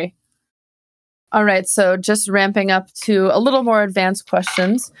 agree. All right, so just ramping up to a little more advanced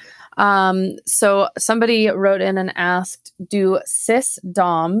questions. So somebody wrote in and asked, do cis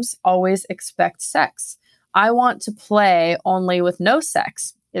doms always expect sex? I want to play only with no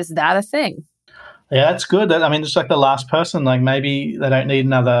sex. Is that a thing? Yeah, that's good. Just like the last person, like maybe they don't need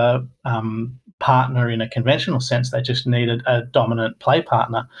another partner in a conventional sense. They just need a dominant play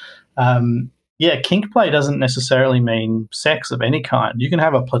partner. Kink play doesn't necessarily mean sex of any kind. You can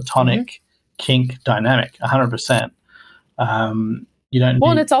have a platonic kink dynamic, 100%. You don't.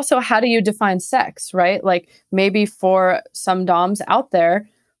 Well, and it's also, how do you define sex, right? Like, maybe for some doms out there,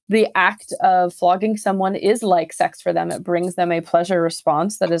 the act of flogging someone is like sex for them. It brings them a pleasure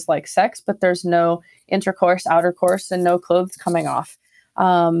response that is like sex, but there's no intercourse, outer course, and no clothes coming off.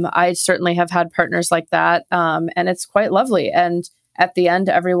 I certainly have had partners like that, and it's quite lovely. And at the end,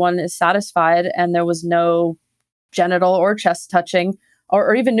 everyone is satisfied, and there was no genital or chest touching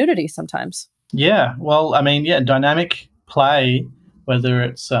or even nudity sometimes. Yeah. Well, dynamic play, whether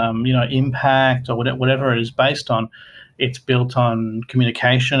it's, impact or whatever it is based on, it's built on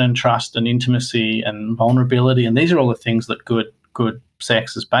communication and trust and intimacy and vulnerability. And these are all the things that good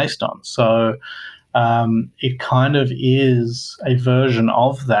sex is based on. So it kind of is a version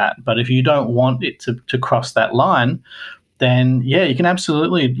of that. But if you don't want it to cross that line, then, you can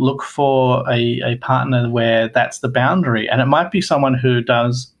absolutely look for a partner where that's the boundary. And it might be someone who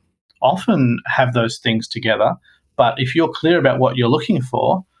does often have those things together. But if you're clear about what you're looking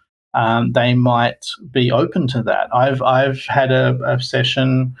for, they might be open to that. I've had a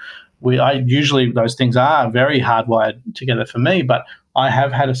session where usually those things are very hardwired together for me, but I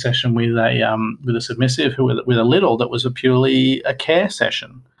have had a session with a submissive with a little that was purely a care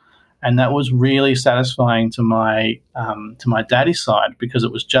session. And that was really satisfying to my daddy side, because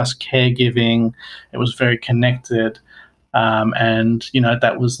it was just caregiving. It was very connected, and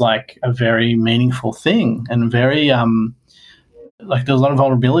that was like a very meaningful thing, and very like there's a lot of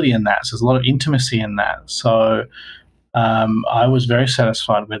vulnerability in that. So there's a lot of intimacy in that. So I was very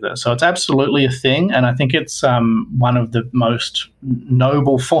satisfied with it. So it's absolutely a thing, and I think it's one of the most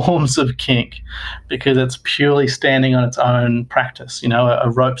noble forms of kink, because it's purely standing on its own practice. A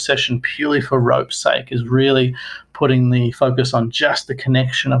rope session purely for rope's sake is really putting the focus on just the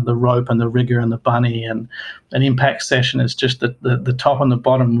connection of the rope and the rigger and the bunny, and an impact session is just the top and the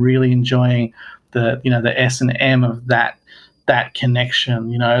bottom, really enjoying the S and M of that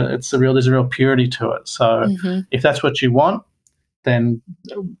connection. There's a real purity to it. So if that's what you want, then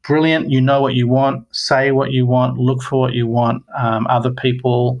brilliant. You know what you want, say what you want, look for what you want. Other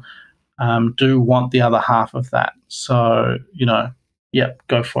people do want the other half of that. So,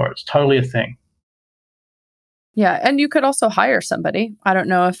 go for it. It's totally a thing. Yeah, and you could also hire somebody. I don't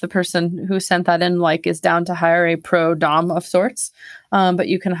know if the person who sent that in is down to hire a pro dom of sorts, but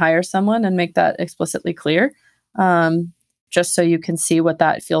you can hire someone and make that explicitly clear, just so you can see what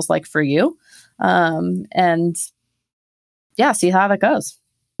that feels like for you, and see how that goes.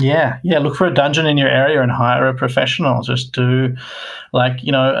 Yeah. Look for a dungeon in your area and hire a professional. Just do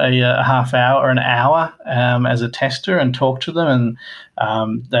a half hour or an hour as a tester and talk to them,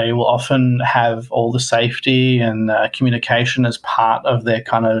 and they will often have all the safety and communication as part of their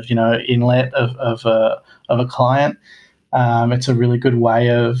kind of inlet of a client. It's a really good way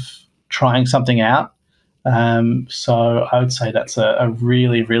of trying something out. So I would say that's a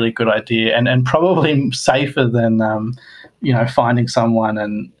really, really good idea, and probably safer than finding someone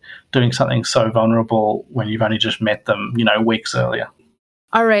and doing something so vulnerable when you've only just met them, weeks earlier.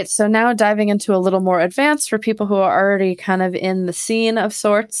 All right. So now diving into a little more advanced for people who are already kind of in the scene of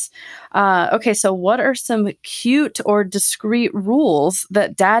sorts. Okay. So what are some cute or discreet rules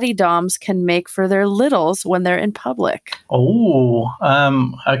that daddy doms can make for their littles when they're in public? Oh,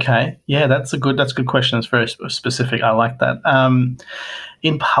 okay. Yeah, that's a good question. It's very specific. I like that.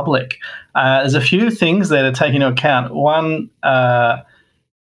 In public, there's a few things that are taken into account. One,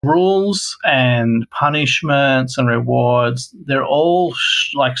 rules and punishments and rewards, they're all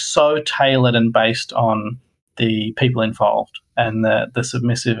so tailored and based on the people involved and the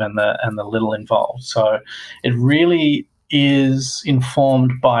submissive and the little involved. So it really is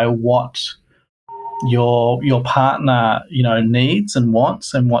informed by what your partner needs and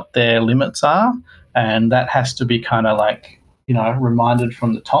wants and what their limits are, and that has to be kind of reminded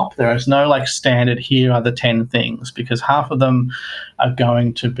from the top. There is no standard, here are the 10 things, because half of them are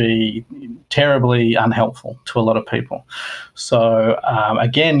going to be terribly unhelpful to a lot of people. So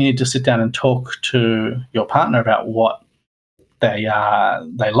again, you need to sit down and talk to your partner about what they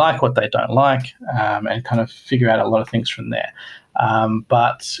like, what they don't like, and kind of figure out a lot of things from there.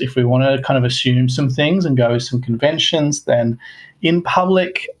 But if we want to kind of assume some things and go with some conventions, then in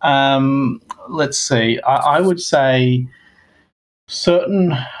public, let's see, I would say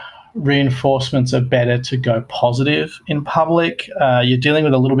certain reinforcements are better to go positive in public. You're dealing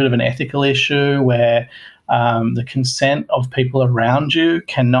with a little bit of an ethical issue where the consent of people around you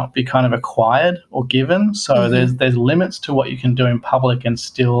cannot be kind of acquired or given. So there's limits to what you can do in public and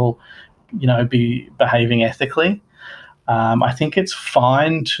still, be behaving ethically. I think it's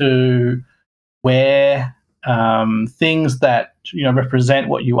fine to wear things that represent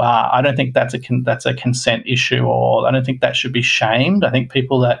what you are. I don't think that's a consent issue, or I don't think that should be shamed. I think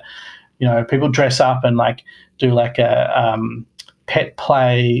people that people dress up and do a pet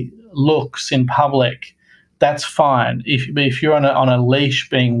play looks in public, that's fine. If you're on a leash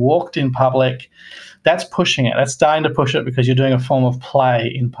being walked in public, that's pushing it. That's starting to push it because you're doing a form of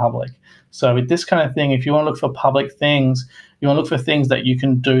play in public. So with this kind of thing, if you want to look for public things, you want to look for things that you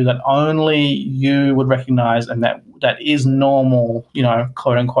can do that only you would recognize and that is normal,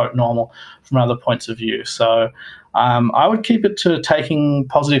 quote unquote normal from other points of view. So I would keep it to taking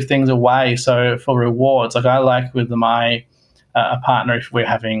positive things away. So for rewards, I like with my partner, if we're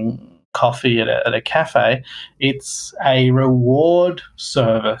having coffee at a cafe, it's a reward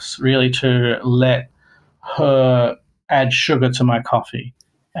service really to let her add sugar to my coffee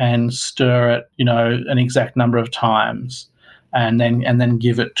and stir it, an exact number of times, and then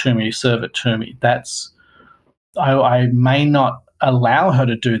give it to me, serve it to me. I may not allow her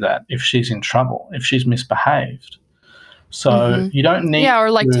to do that if she's in trouble, if she's misbehaved. So you don't need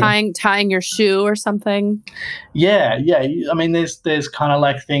or tying your shoe or something. Yeah. I mean, there's kind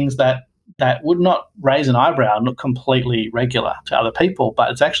of things that would not raise an eyebrow and look completely regular to other people,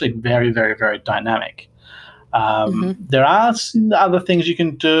 but it's actually very, very, very dynamic. There are other things you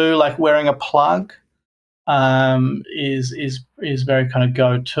can do, like wearing a plug is very kind of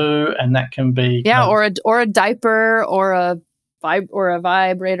go-to, and that can be or a diaper or a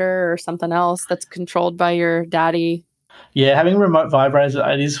vibrator or something else that's controlled by your daddy. Yeah, having remote vibrators,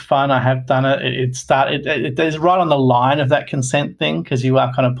 it is fun. I have done it. It is right on the line of that consent thing because you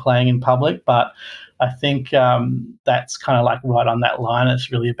are kind of playing in public, but I think that's kind of right on that line. It's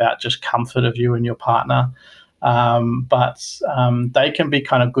really about just comfort of you and your partner. But they can be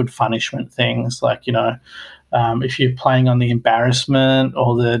kind of good punishment things, if you're playing on the embarrassment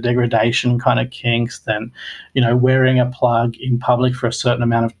or the degradation kind of kinks, then wearing a plug in public for a certain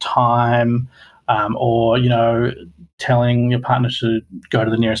amount of time, or telling your partner to go to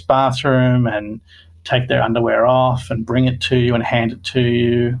the nearest bathroom and take their underwear off and bring it to you and hand it to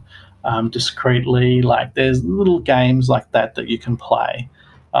you discreetly. Like there's little games like that you can play.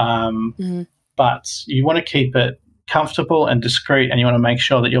 But you want to keep it comfortable and discreet, and you want to make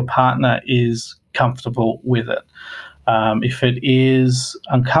sure that your partner is comfortable with it. If it is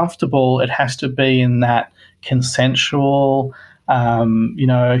uncomfortable, it has to be in that consensual,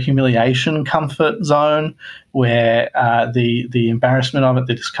 humiliation comfort zone where the embarrassment of it,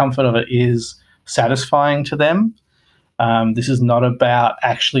 the discomfort of it is satisfying to them. This is not about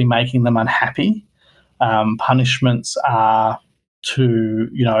actually making them unhappy. Punishments are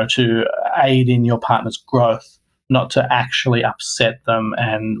to aid in your partner's growth, not to actually upset them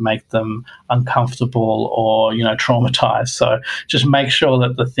and make them uncomfortable or, traumatized. So just make sure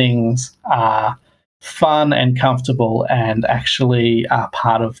that the things are fun and comfortable and actually are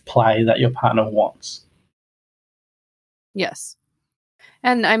part of play that your partner wants. Yes.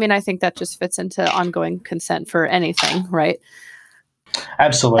 And I mean, I think that just fits into ongoing consent for anything, right?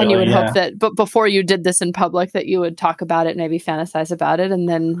 Absolutely. And you would hope that, but before you did this in public, that you would talk about it, maybe fantasize about it. And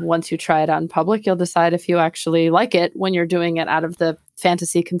then once you try it out in public, you'll decide if you actually like it when you're doing it out of the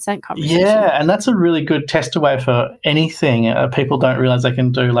fantasy consent conversation. Yeah, and that's a really good test away for anything people don't realize they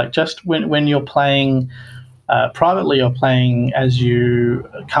can do. Like just when you're playing privately or playing as you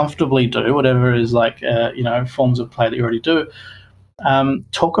comfortably do, whatever is like, forms of play that you already do,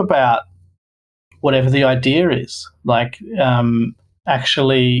 talk about whatever the idea is. Like,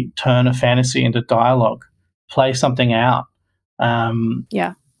 actually turn a fantasy into dialogue, play something out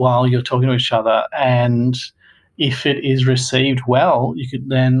while you're talking to each other. And if it is received well, you could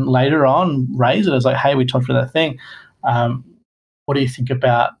then later on raise it as like, hey, we talked about that thing. What do you think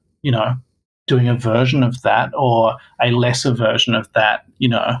about, doing a version of that or a lesser version of that,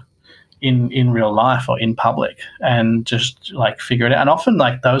 in real life or in public, and just like figure it out. And often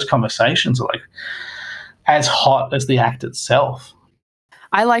like those conversations are like as hot as the act itself.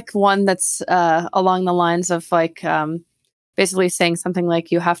 I like one that's along the lines of like basically saying something like,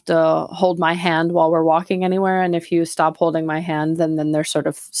 you have to hold my hand while we're walking anywhere. And if you stop holding my hand, then there's sort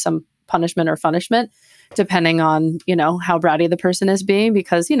of some punishment or punishment, depending on, how bratty the person is being.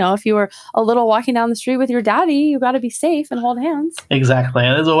 Because, if you were a little walking down the street with your daddy, you got to be safe and hold hands. Exactly.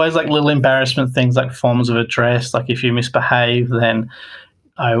 And there's always like little embarrassment things like forms of address. Like if you misbehave, then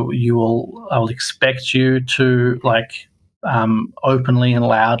I will expect you to like openly and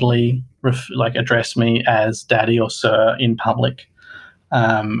loudly address me as daddy or sir in public.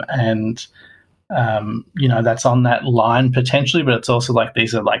 That's on that line potentially, but it's also like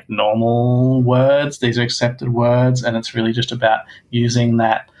these are like normal words, these are accepted words, and it's really just about using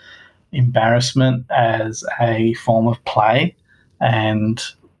that embarrassment as a form of play. And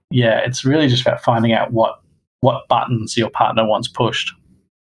it's really just about finding out what buttons your partner wants pushed.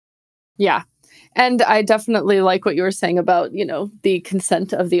 Yeah. And I definitely like what you were saying about, the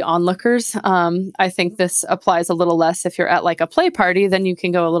consent of the onlookers. I think this applies a little less if you're at like a play party, then you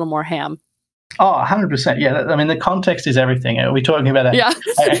can go a little more ham. Oh, 100%. Yeah. I mean, the context is everything. Are we talking about a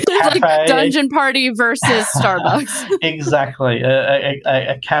cafe? Like dungeon party versus Starbucks. Exactly.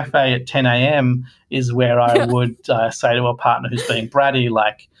 A cafe at 10 a.m. is where I would say to a partner who's being bratty,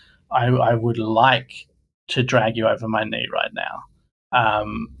 like, I would like to drag you over my knee right now.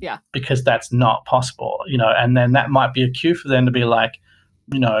 Because that's not possible, and then that might be a cue for them to be like,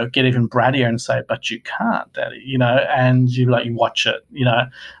 get even brattier and say, but you can't, daddy, and you watch it,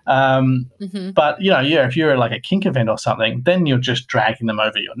 But, if you're at like a kink event or something, then you're just dragging them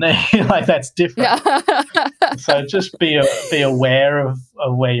over your knee. Like that's different. Yeah. So just be aware of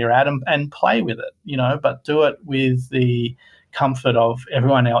where you're at and play with it, but do it with the comfort of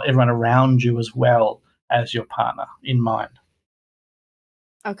everyone around you as well as your partner in mind.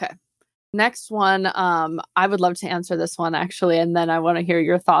 Okay. Next one, I would love to answer this one actually, and then I want to hear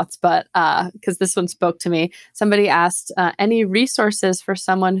your thoughts, but because this one spoke to me. Somebody asked, any resources for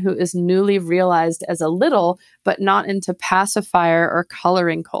someone who is newly realized as a little, but not into pacifier or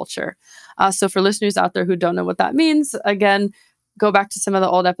coloring culture? So for listeners out there who don't know what that means, again, go back to some of the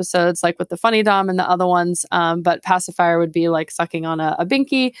old episodes, like with the funny dom and the other ones, but pacifier would be like sucking on a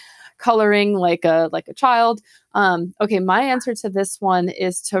binky, coloring like a child. Okay, my answer to this one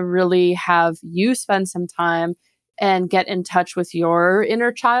is to really have you spend some time and get in touch with your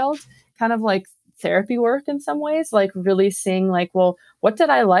inner child, kind of like therapy work in some ways, like really seeing like, well, what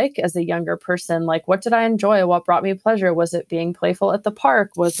did I like as a younger person? Like, what did I enjoy? What brought me pleasure? Was it being playful at the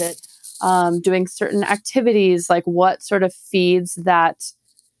park? Was it doing certain activities? Like what sort of feeds that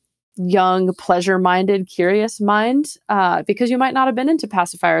young, pleasure-minded, curious mind, because you might not have been into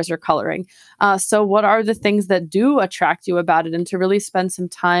pacifiers or coloring. So what are the things that do attract you about it? And to really spend some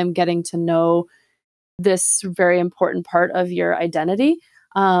time getting to know this very important part of your identity,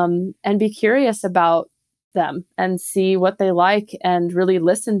 and be curious about them and see what they like and really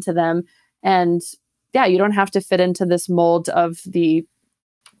listen to them. And yeah, you don't have to fit into this mold of the,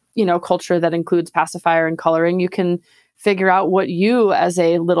 culture that includes pacifier and coloring. You can figure out what you as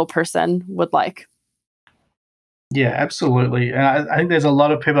a little person would like. Yeah, absolutely. And I think there's a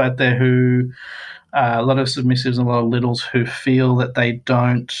lot of people out there who, a lot of submissives and a lot of littles who feel that they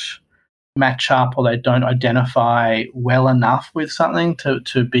don't match up or they don't identify well enough with something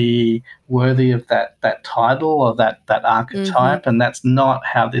to be worthy of that title or that archetype. And that's not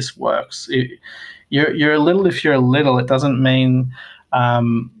how this works. You're a little if you're a little. It doesn't mean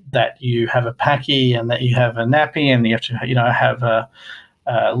that you have a packy and that you have a nappy and you have to have a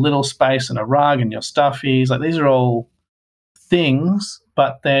little space and a rug and your stuffies. Like, these are all things,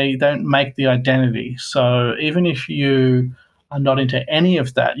 but they don't make the identity. So even if you are not into any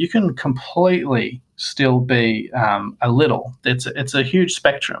of that, you can completely still be a little. It's a huge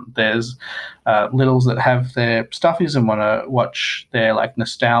spectrum. There's littles that have their stuffies and want to watch their like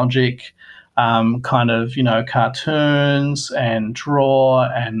nostalgic kind of cartoons and draw,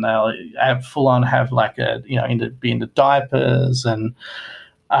 and they'll have like be into diapers and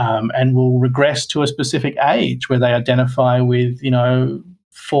will regress to a specific age where they identify with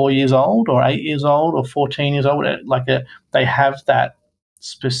 4 years old or 8 years old or 14 years old. They have that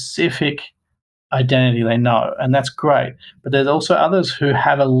specific identity they know, and that's great. But there's also others who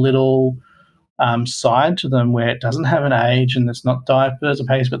have a little side to them where it doesn't have an age and it's not diapers or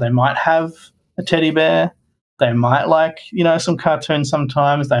panties, but they might have a teddy bear. They might like some cartoons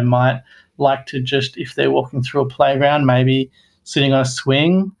sometimes. They might like to just, if they're walking through a playground, maybe sitting on a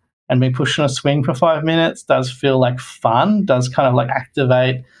swing and being pushed on a swing for 5 minutes does feel like fun, does kind of like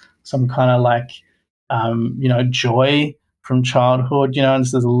activate some kind of like joy from childhood, and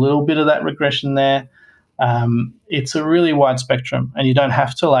so there's a little bit of that regression there. It's a really wide spectrum, and you don't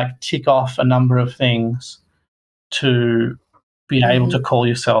have to like tick off a number of things to be able to call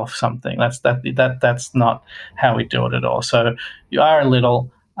yourself something. That's not how we do it at all. So you are a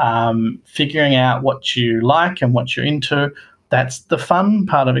little, figuring out what you like and what you're into. That's the fun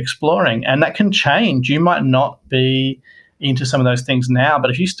part of exploring, and that can change. You might not be into some of those things now,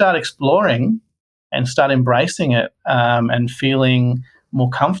 but if you start exploring and start embracing it and feeling more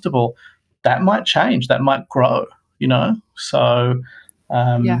comfortable, that might change, that might grow, So,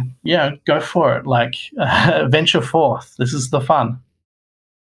 go for it. Like, venture forth. This is the fun.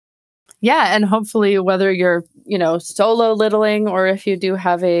 Yeah, and hopefully whether you're, solo littling or if you do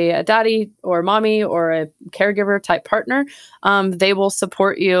have a daddy or mommy or a caregiver type partner, they will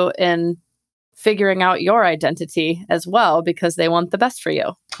support you in figuring out your identity as well because they want the best for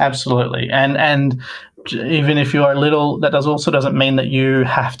you. Absolutely. And even if you are little, that doesn't mean that you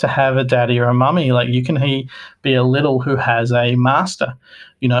have to have a daddy or a mummy. Like, you can be a little who has a master,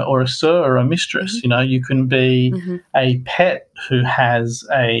 or a sir or a mistress. You can be a pet who has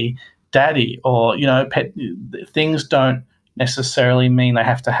a daddy, or pet things don't necessarily mean they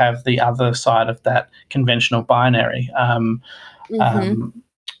have to have the other side of that conventional binary.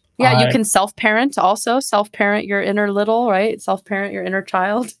 You can self-parent also. Self-parent your inner little, right? Self-parent your inner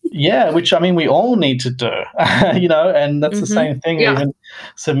child. Yeah, which, we all need to do, and that's the same thing. Yeah. Even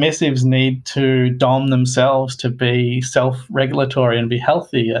submissives need to dom themselves to be self-regulatory and be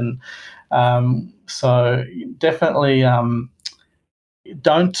healthy. And so definitely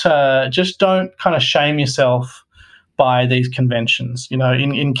don't kind of shame yourself by these conventions.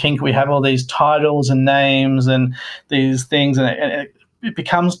 In kink, we have all these titles and names and these things, and it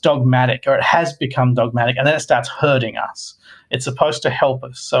becomes dogmatic, or it has become dogmatic, and then it starts hurting us. It's supposed to help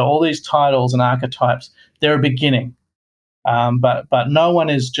us. So all these titles and archetypes, they're a beginning, but no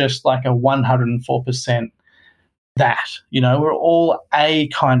one is just like a 104% that. We're all a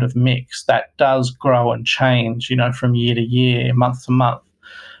kind of mix that does grow and change, from year to year, month to month.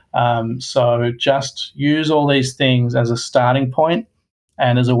 So just use all these things as a starting point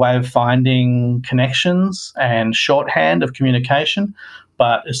and as a way of finding connections and shorthand of communication.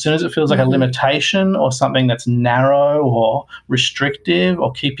 But as soon as it feels like a limitation or something that's narrow or restrictive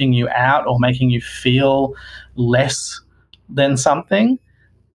or keeping you out or making you feel less than something,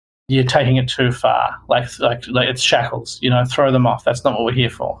 you're taking it too far. Like it's shackles, throw them off. That's not what we're here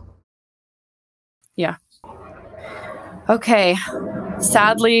for. Yeah. Okay.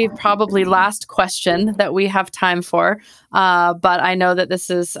 Sadly, probably last question that we have time for. But I know that this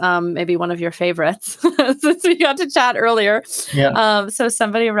is maybe one of your favorites since we got to chat earlier. Yeah. So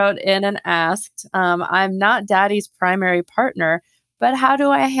somebody wrote in and asked, I'm not daddy's primary partner, but how do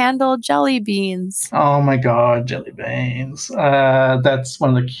I handle jelly beans? Oh my God, jelly beans. That's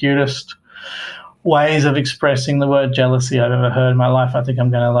one of the cutest ways of expressing the word jealousy I've ever heard in my life. I think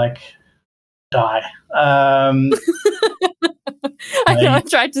I'm going to die. I know I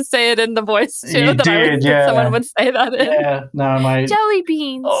tried to say it in the voice too. You that did, I would think someone would say that in. Yeah, no, my jelly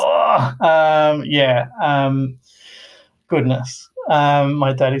beans. Goodness.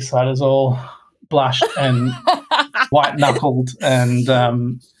 My daddy's side is all blushed and white knuckled and I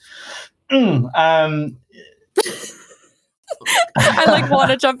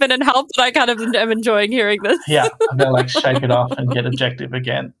want to jump in and help, but I kind of am enjoying hearing this. Yeah, I'm gonna shake it off and get objective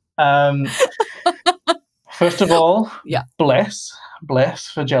again. First of all, bless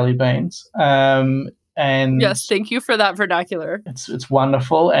for jelly beans. And yes, thank you for that vernacular. It's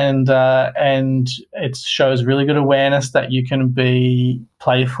wonderful, and it shows really good awareness that you can be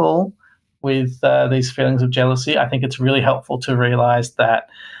playful with these feelings of jealousy. I think it's really helpful to realize that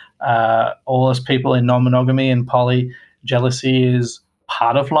all us people in non-monogamy and poly, jealousy is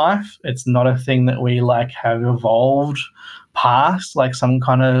part of life. It's not a thing that we have evolved past, like some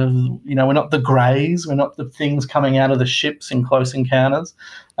kind of, we're not the greys, we're not the things coming out of the ships in Close Encounters.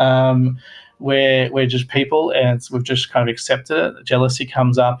 We're just people, and we've just kind of accepted it. Jealousy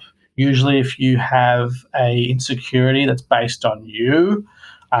comes up usually if you have a insecurity that's based on you,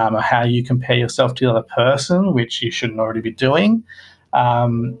 or how you compare yourself to the other person, which you shouldn't already be doing.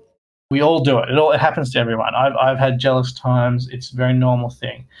 We all do it. It happens to everyone. I've had jealous times. It's a very normal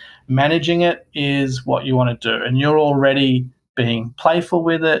thing. Managing it is what you want to do, and you're already being playful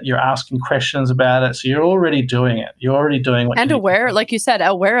with it. You're asking questions about it, so you're already doing it. You're already doing what. And aware, like you said,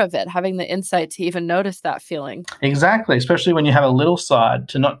 aware of it, having the insight to even notice that feeling. Exactly, especially when you have a little side,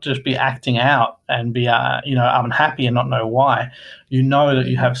 to not just be acting out and be, unhappy and not know why. You know that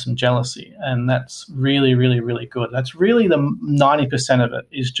you have some jealousy, and that's really, really, really good. That's really the 90% of it,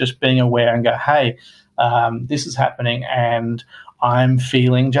 is just being aware and go, hey, this is happening, and I'm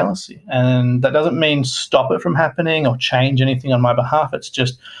feeling jealousy. And that doesn't mean stop it from happening or change anything on my behalf. It's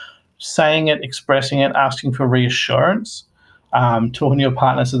just saying it, expressing it, asking for reassurance, talking to your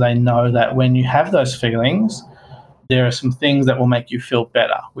partner so they know that when you have those feelings, there are some things that will make you feel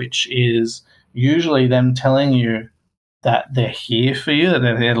better, which is usually them telling you that they're here for you, that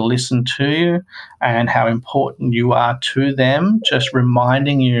they're there to listen to you, and how important you are to them, just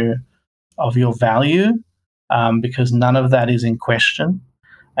reminding you of your value. Because none of that is in question.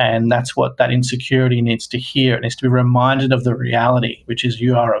 And that's what that insecurity needs to hear. It needs to be reminded of the reality, which is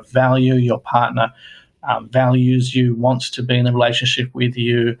you are of value, your partner values you, wants to be in a relationship with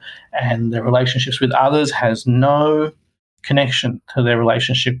you, and the relationships with others has no connection to their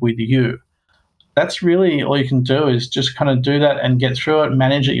relationship with you. That's really all you can do, is just kind of do that and get through it,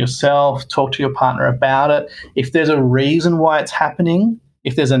 manage it yourself, talk to your partner about it. If there's a reason why it's happening,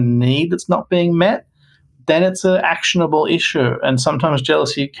 if there's a need that's not being met, then it's an actionable issue. And sometimes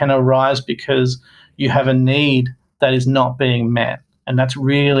jealousy can arise because you have a need that is not being met. And that's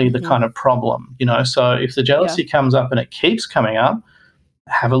really the kind of problem, So if the jealousy comes up and it keeps coming up,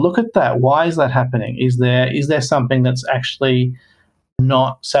 have a look at that. Why is that happening? Is there something that's actually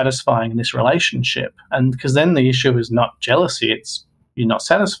not satisfying in this relationship? And because then the issue is not jealousy, it's you're not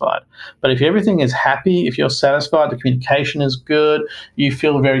satisfied. But if everything is happy, if you're satisfied, the communication is good, you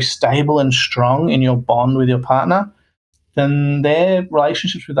feel very stable and strong in your bond with your partner, then their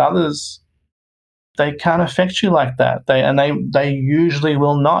relationships with others, they can't affect you like that. They usually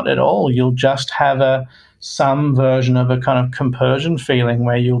will not at all. You'll just have some version of a kind of compersion feeling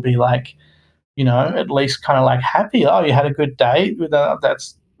where you'll be at least kind of happy. Oh, you had a good date with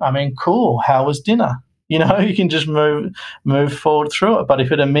that's cool. How was dinner? You can just move forward through it. But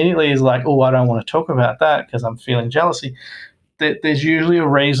if it immediately is oh, I don't want to talk about that because I'm feeling jealousy, there's usually a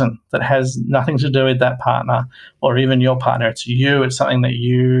reason that has nothing to do with that partner or even your partner. It's you. It's something that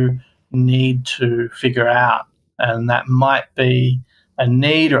you need to figure out. And that might be a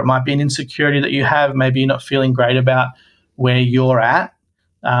need, or it might be an insecurity that you have. Maybe you're not feeling great about where you're at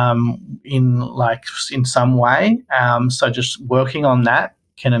in some way. So just working on that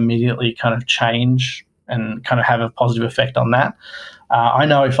can immediately kind of change and kind of have a positive effect on that. I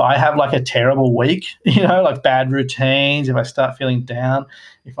know if I have a terrible week, bad routines, if I start feeling down,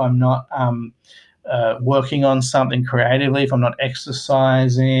 if I'm not working on something creatively, if I'm not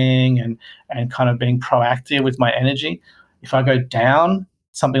exercising and kind of being proactive with my energy, if I go down,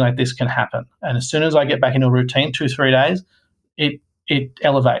 something like this can happen. And as soon as I get back into a routine, 2-3 days, it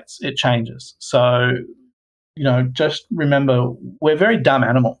elevates, it changes. So just remember, we're very dumb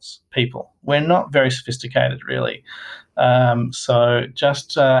animals, people. We're not very sophisticated, really. So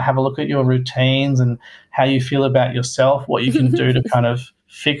just have a look at your routines and how you feel about yourself, what you can do to kind of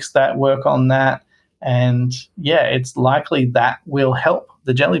fix that, work on that. And, it's likely that will help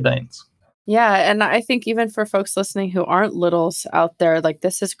the jelly beans. Yeah. And I think even for folks listening who aren't littles out there, like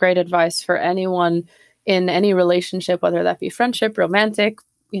this is great advice for anyone in any relationship, whether that be friendship, romantic,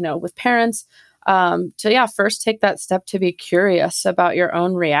 with parents, to, yeah, first take that step to be curious about your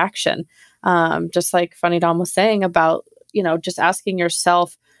own reaction. Just like Funny Dom was saying about, just asking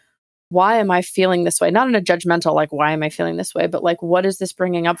yourself, why am I feeling this way? Not in a judgmental, like, why am I feeling this way? But like, what is this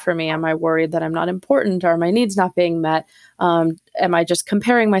bringing up for me? Am I worried that I'm not important? Are my needs not being met? Am I just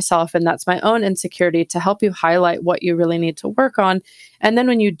comparing myself? And that's my own insecurity, to help you highlight what you really need to work on. And then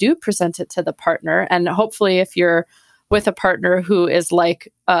when you do present it to the partner, and hopefully if you're with a partner who is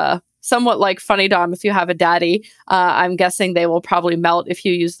like, somewhat like Funny Dom, if you have a daddy, I'm guessing they will probably melt if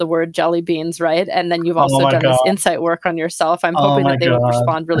you use the word jelly beans, right? And then you've also done this insight work on yourself. I'm hoping that they would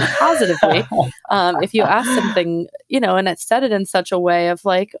respond really positively. If you ask something, and it's said it in such a way of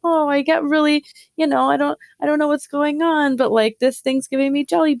like, oh, I get really, I don't know what's going on, but like this thing's giving me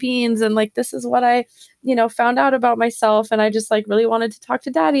jelly beans, and like this is what I, found out about myself, and I just like really wanted to talk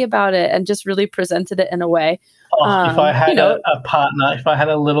to daddy about it, and just really presented it in a way. If I had a partner, if I had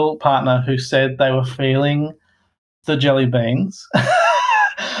a little partner who said they were feeling the jelly beans,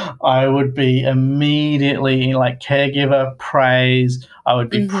 I would be immediately like caregiver praise. I would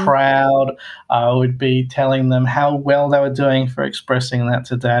be proud. I would be telling them how well they were doing for expressing that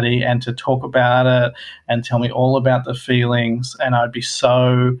to daddy, and to talk about it and tell me all about the feelings. And I'd be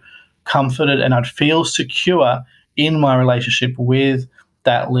so comforted, and I'd feel secure in my relationship with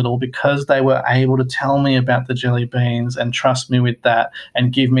that little, because they were able to tell me about the jelly beans and trust me with that,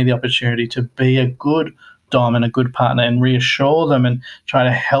 and give me the opportunity to be a good dom and a good partner, and reassure them and try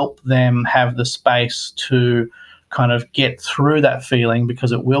to help them have the space to kind of get through that feeling,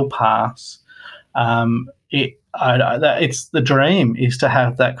 because it will pass. It's the dream, is to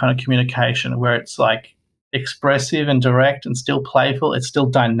have that kind of communication where it's like expressive and direct and still playful. It's still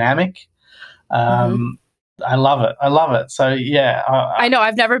dynamic. I love it. So yeah, I know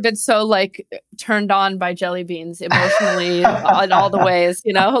I've never been so like turned on by jelly beans emotionally in all the ways,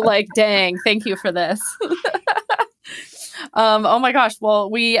 like, dang, thank you for this. Oh my gosh.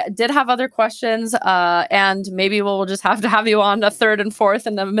 Well, we did have other questions, and maybe we'll just have to have you on a third and fourth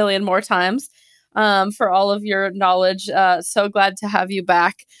and a million more times, for all of your knowledge. So glad to have you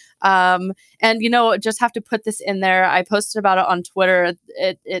back. And, just have to put this in there. I posted about it on Twitter.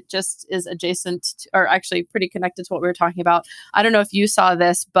 It just is adjacent to, or actually pretty connected to what we were talking about. I don't know if you saw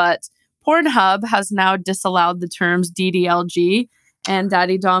this, but Pornhub has now disallowed the terms DDLG and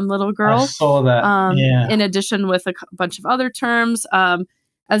Daddy Dom Little Girl. I saw that. In addition with a bunch of other terms.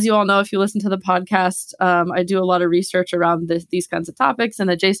 As you all know, if you listen to the podcast, I do a lot of research around these kinds of topics and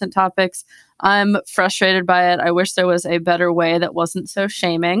adjacent topics. I'm frustrated by it. I wish there was a better way that wasn't so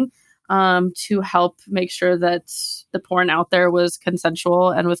shaming, to help make sure that the porn out there was consensual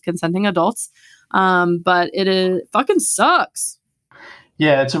and with consenting adults. But it fucking sucks.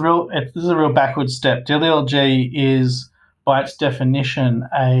 Yeah, this is a real backward step. DDLG is, by its definition,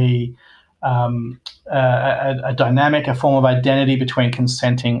 a dynamic, a form of identity between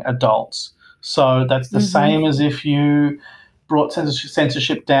consenting adults. So that's the same as if you brought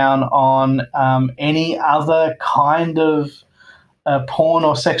censorship down on any other kind of porn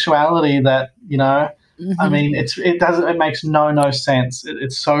or sexuality that, I mean, it makes no sense.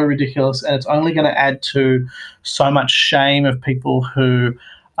 It's so ridiculous, and it's only going to add to so much shame of people who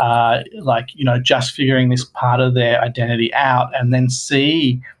just figuring this part of their identity out, and then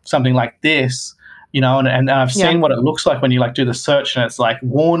see something like this, and I've seen what it looks like when you do the search, and it's like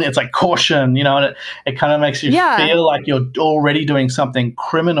warn, it's like caution, and it kind of makes you feel like you're already doing something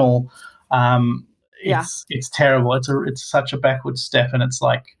criminal. It's terrible. It's such a backward step, and it's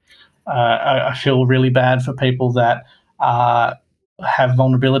like I feel really bad for people that have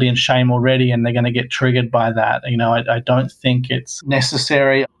vulnerability and shame already, and they're going to get triggered by that. I don't think it's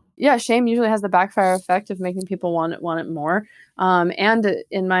necessary. Yeah, shame usually has the backfire effect of making people want it more. And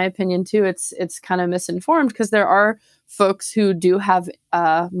in my opinion, too, it's kind of misinformed, because there are folks who do have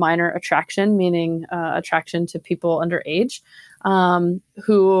minor attraction, meaning attraction to people underage,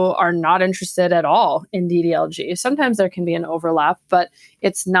 who are not interested at all in DDLG. Sometimes there can be an overlap, but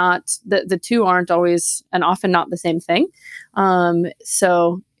it's not, the two aren't always and often not the same thing.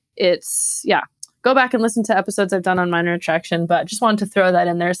 So it's, go back and listen to episodes I've done on minor attraction, but just wanted to throw that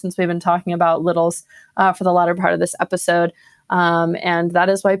in there since we've been talking about littles for the latter part of this episode. And that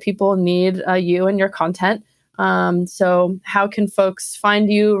is why people need you and your content. So how can folks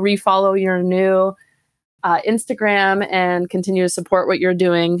find you, refollow your new Instagram, and continue to support what you're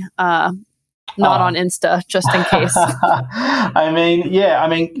doing Not on Insta, just in case. I mean,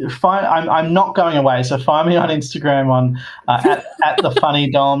 I'm not going away. So find me on Instagram on at the Funny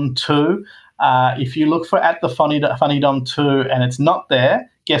Dom 2. If you look for at the Funny Dom 2 and it's not there,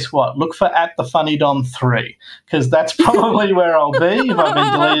 guess what? Look for at the Funny Dom 3, because that's probably where I'll be if I've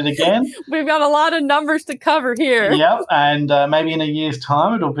been deleted again. We've got a lot of numbers to cover here. Yep, and maybe in a year's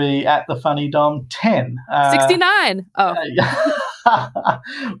time it'll be at the Funny Dom 10. 69.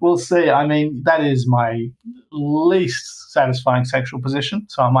 We'll see. I mean, that is my least satisfying sexual position,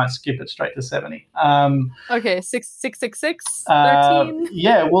 so I might skip it straight to 70. Okay, 666, 13.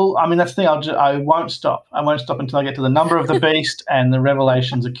 Yeah, well, I mean, that's the thing. I won't stop. I won't stop until I get to the number of the beast and the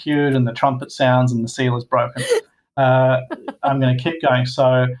revelations are queued and the trumpet sounds and the seal is broken. I'm going to keep going.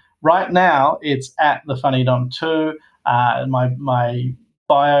 So right now it's at the Funny Dom 2. My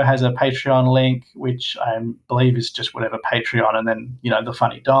bio has a Patreon link, which I believe is just whatever Patreon, and then the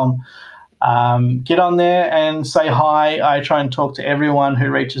Funny Dom. Get on there and say hi. I try and talk to everyone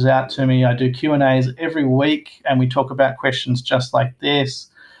who reaches out to me. I do Q&As every week, and we talk about questions just like this.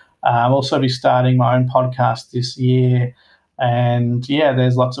 I'll also be starting my own podcast this year, and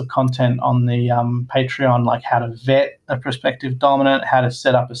there's lots of content on the Patreon, like how to vet a prospective dominant, how to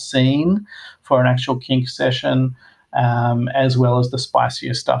set up a scene for an actual kink session. As well as the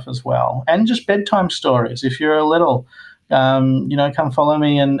spicier stuff as well. And just bedtime stories. If you're a little, come follow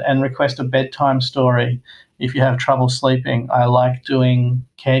me and request a bedtime story if you have trouble sleeping. I like doing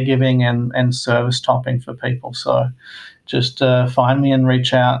caregiving and service topping for people. So just find me and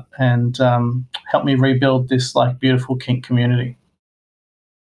reach out and help me rebuild this beautiful kink community.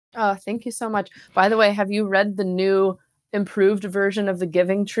 Oh, thank you so much. By the way, have you read the new improved version of the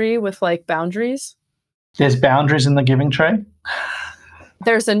Giving Tree with boundaries? There's boundaries in the Giving Tree?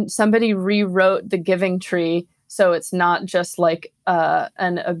 Somebody rewrote the Giving Tree so it's not just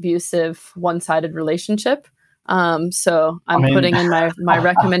an abusive one-sided relationship. So I'm putting in my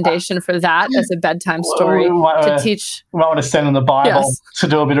recommendation for that as a bedtime story to teach. You might want to send in the Bible to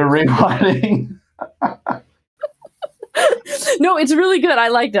do a bit of rewriting. No, it's really good. I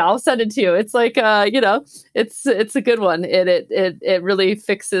liked it. I'll send it to you. It's it's a good one. It really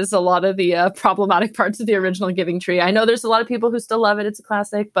fixes a lot of the problematic parts of the original Giving Tree. I know there's a lot of people who still love it. It's a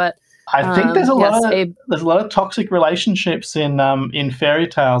classic, but I think there's a lot of toxic relationships in fairy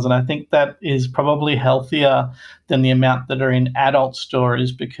tales, and I think that is probably healthier than the amount that are in adult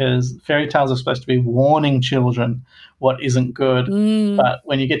stories, because fairy tales are supposed to be warning children what isn't good. But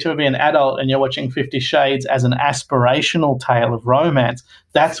when you get to be an adult and you're watching 50 Shades as an aspirational tale of romance,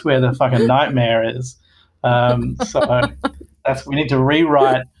 that's where the fucking nightmare is. So we need to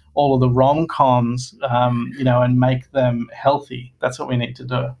rewrite all of the rom-coms, and make them healthy. That's what we need to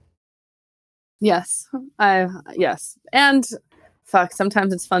do. Yes. Yes. And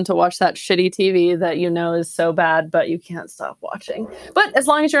sometimes it's fun to watch that shitty TV that is so bad, but you can't stop watching. But as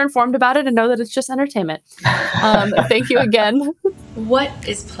long as you're informed about it and know that it's just entertainment. Thank you again. What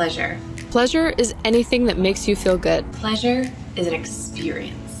is pleasure? Pleasure is anything that makes you feel good. Pleasure is an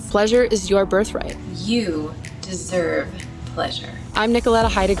experience. Pleasure is your birthright. You deserve pleasure. I'm Nicoletta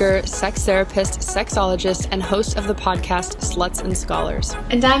Heidegger, sex therapist, sexologist, and host of the podcast Sluts and Scholars.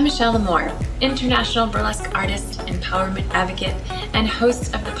 And I'm Michelle L'Amour, international burlesque artist, empowerment advocate, and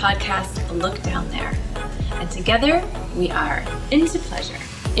host of the podcast Look Down There. And together, we are Into Pleasure.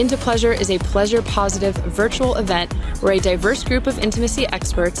 Into Pleasure is a pleasure-positive virtual event where a diverse group of intimacy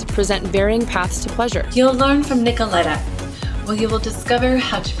experts present varying paths to pleasure. You'll learn from Nicoletta, where you will discover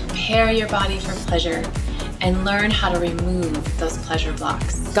how to prepare your body for pleasure and learn how to remove those pleasure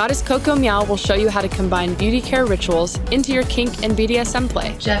blocks. Goddess Coco Meow will show you how to combine beauty care rituals into your kink and BDSM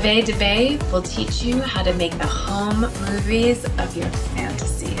play. Javé Debay will teach you how to make the home movies of your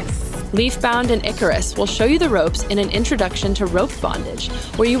fantasies. Leafbound and Icarus will show you the ropes in an introduction to rope bondage,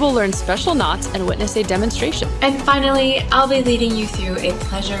 where you will learn special knots and witness a demonstration. And finally, I'll be leading you through a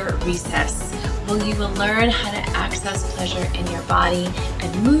pleasure recess, where you will learn how to access pleasure in your body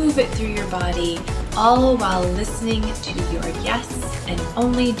and move it through your body, all while listening to your yes and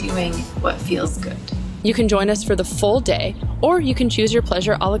only doing what feels good. You can join us for the full day, or you can choose your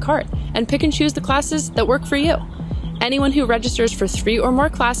pleasure a la carte and pick and choose the classes that work for you. Anyone who registers for 3 or more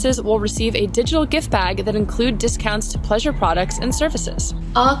classes will receive a digital gift bag that include discounts to pleasure products and services.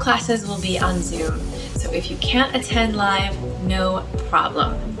 All classes will be on Zoom, so if you can't attend live, no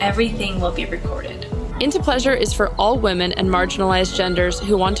problem. Everything will be recorded. Into Pleasure is for all women and marginalized genders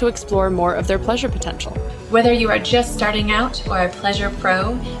who want to explore more of their pleasure potential. Whether you are just starting out or a pleasure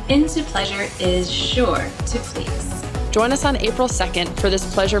pro, Into Pleasure is sure to please. Join us on April 2nd for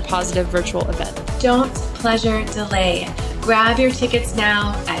this pleasure-positive virtual event. Don't pleasure delay. Grab your tickets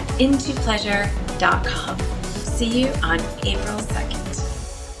now at intopleasure.com. See you on April 2nd.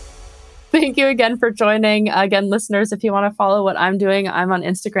 Thank you again for joining. Again, listeners, if you want to follow what I'm doing, I'm on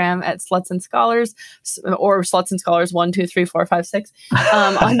Instagram at Sluts and Scholars, or Sluts and Scholars 1, 2, 3, 4, 5, 6.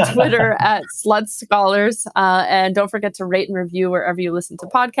 On Twitter at Sluts Scholars. And don't forget to rate and review wherever you listen to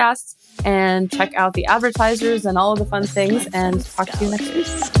podcasts. And check out the advertisers and all of the fun things. And talk to you next week.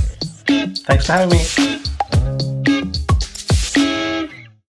 Thanks for having me.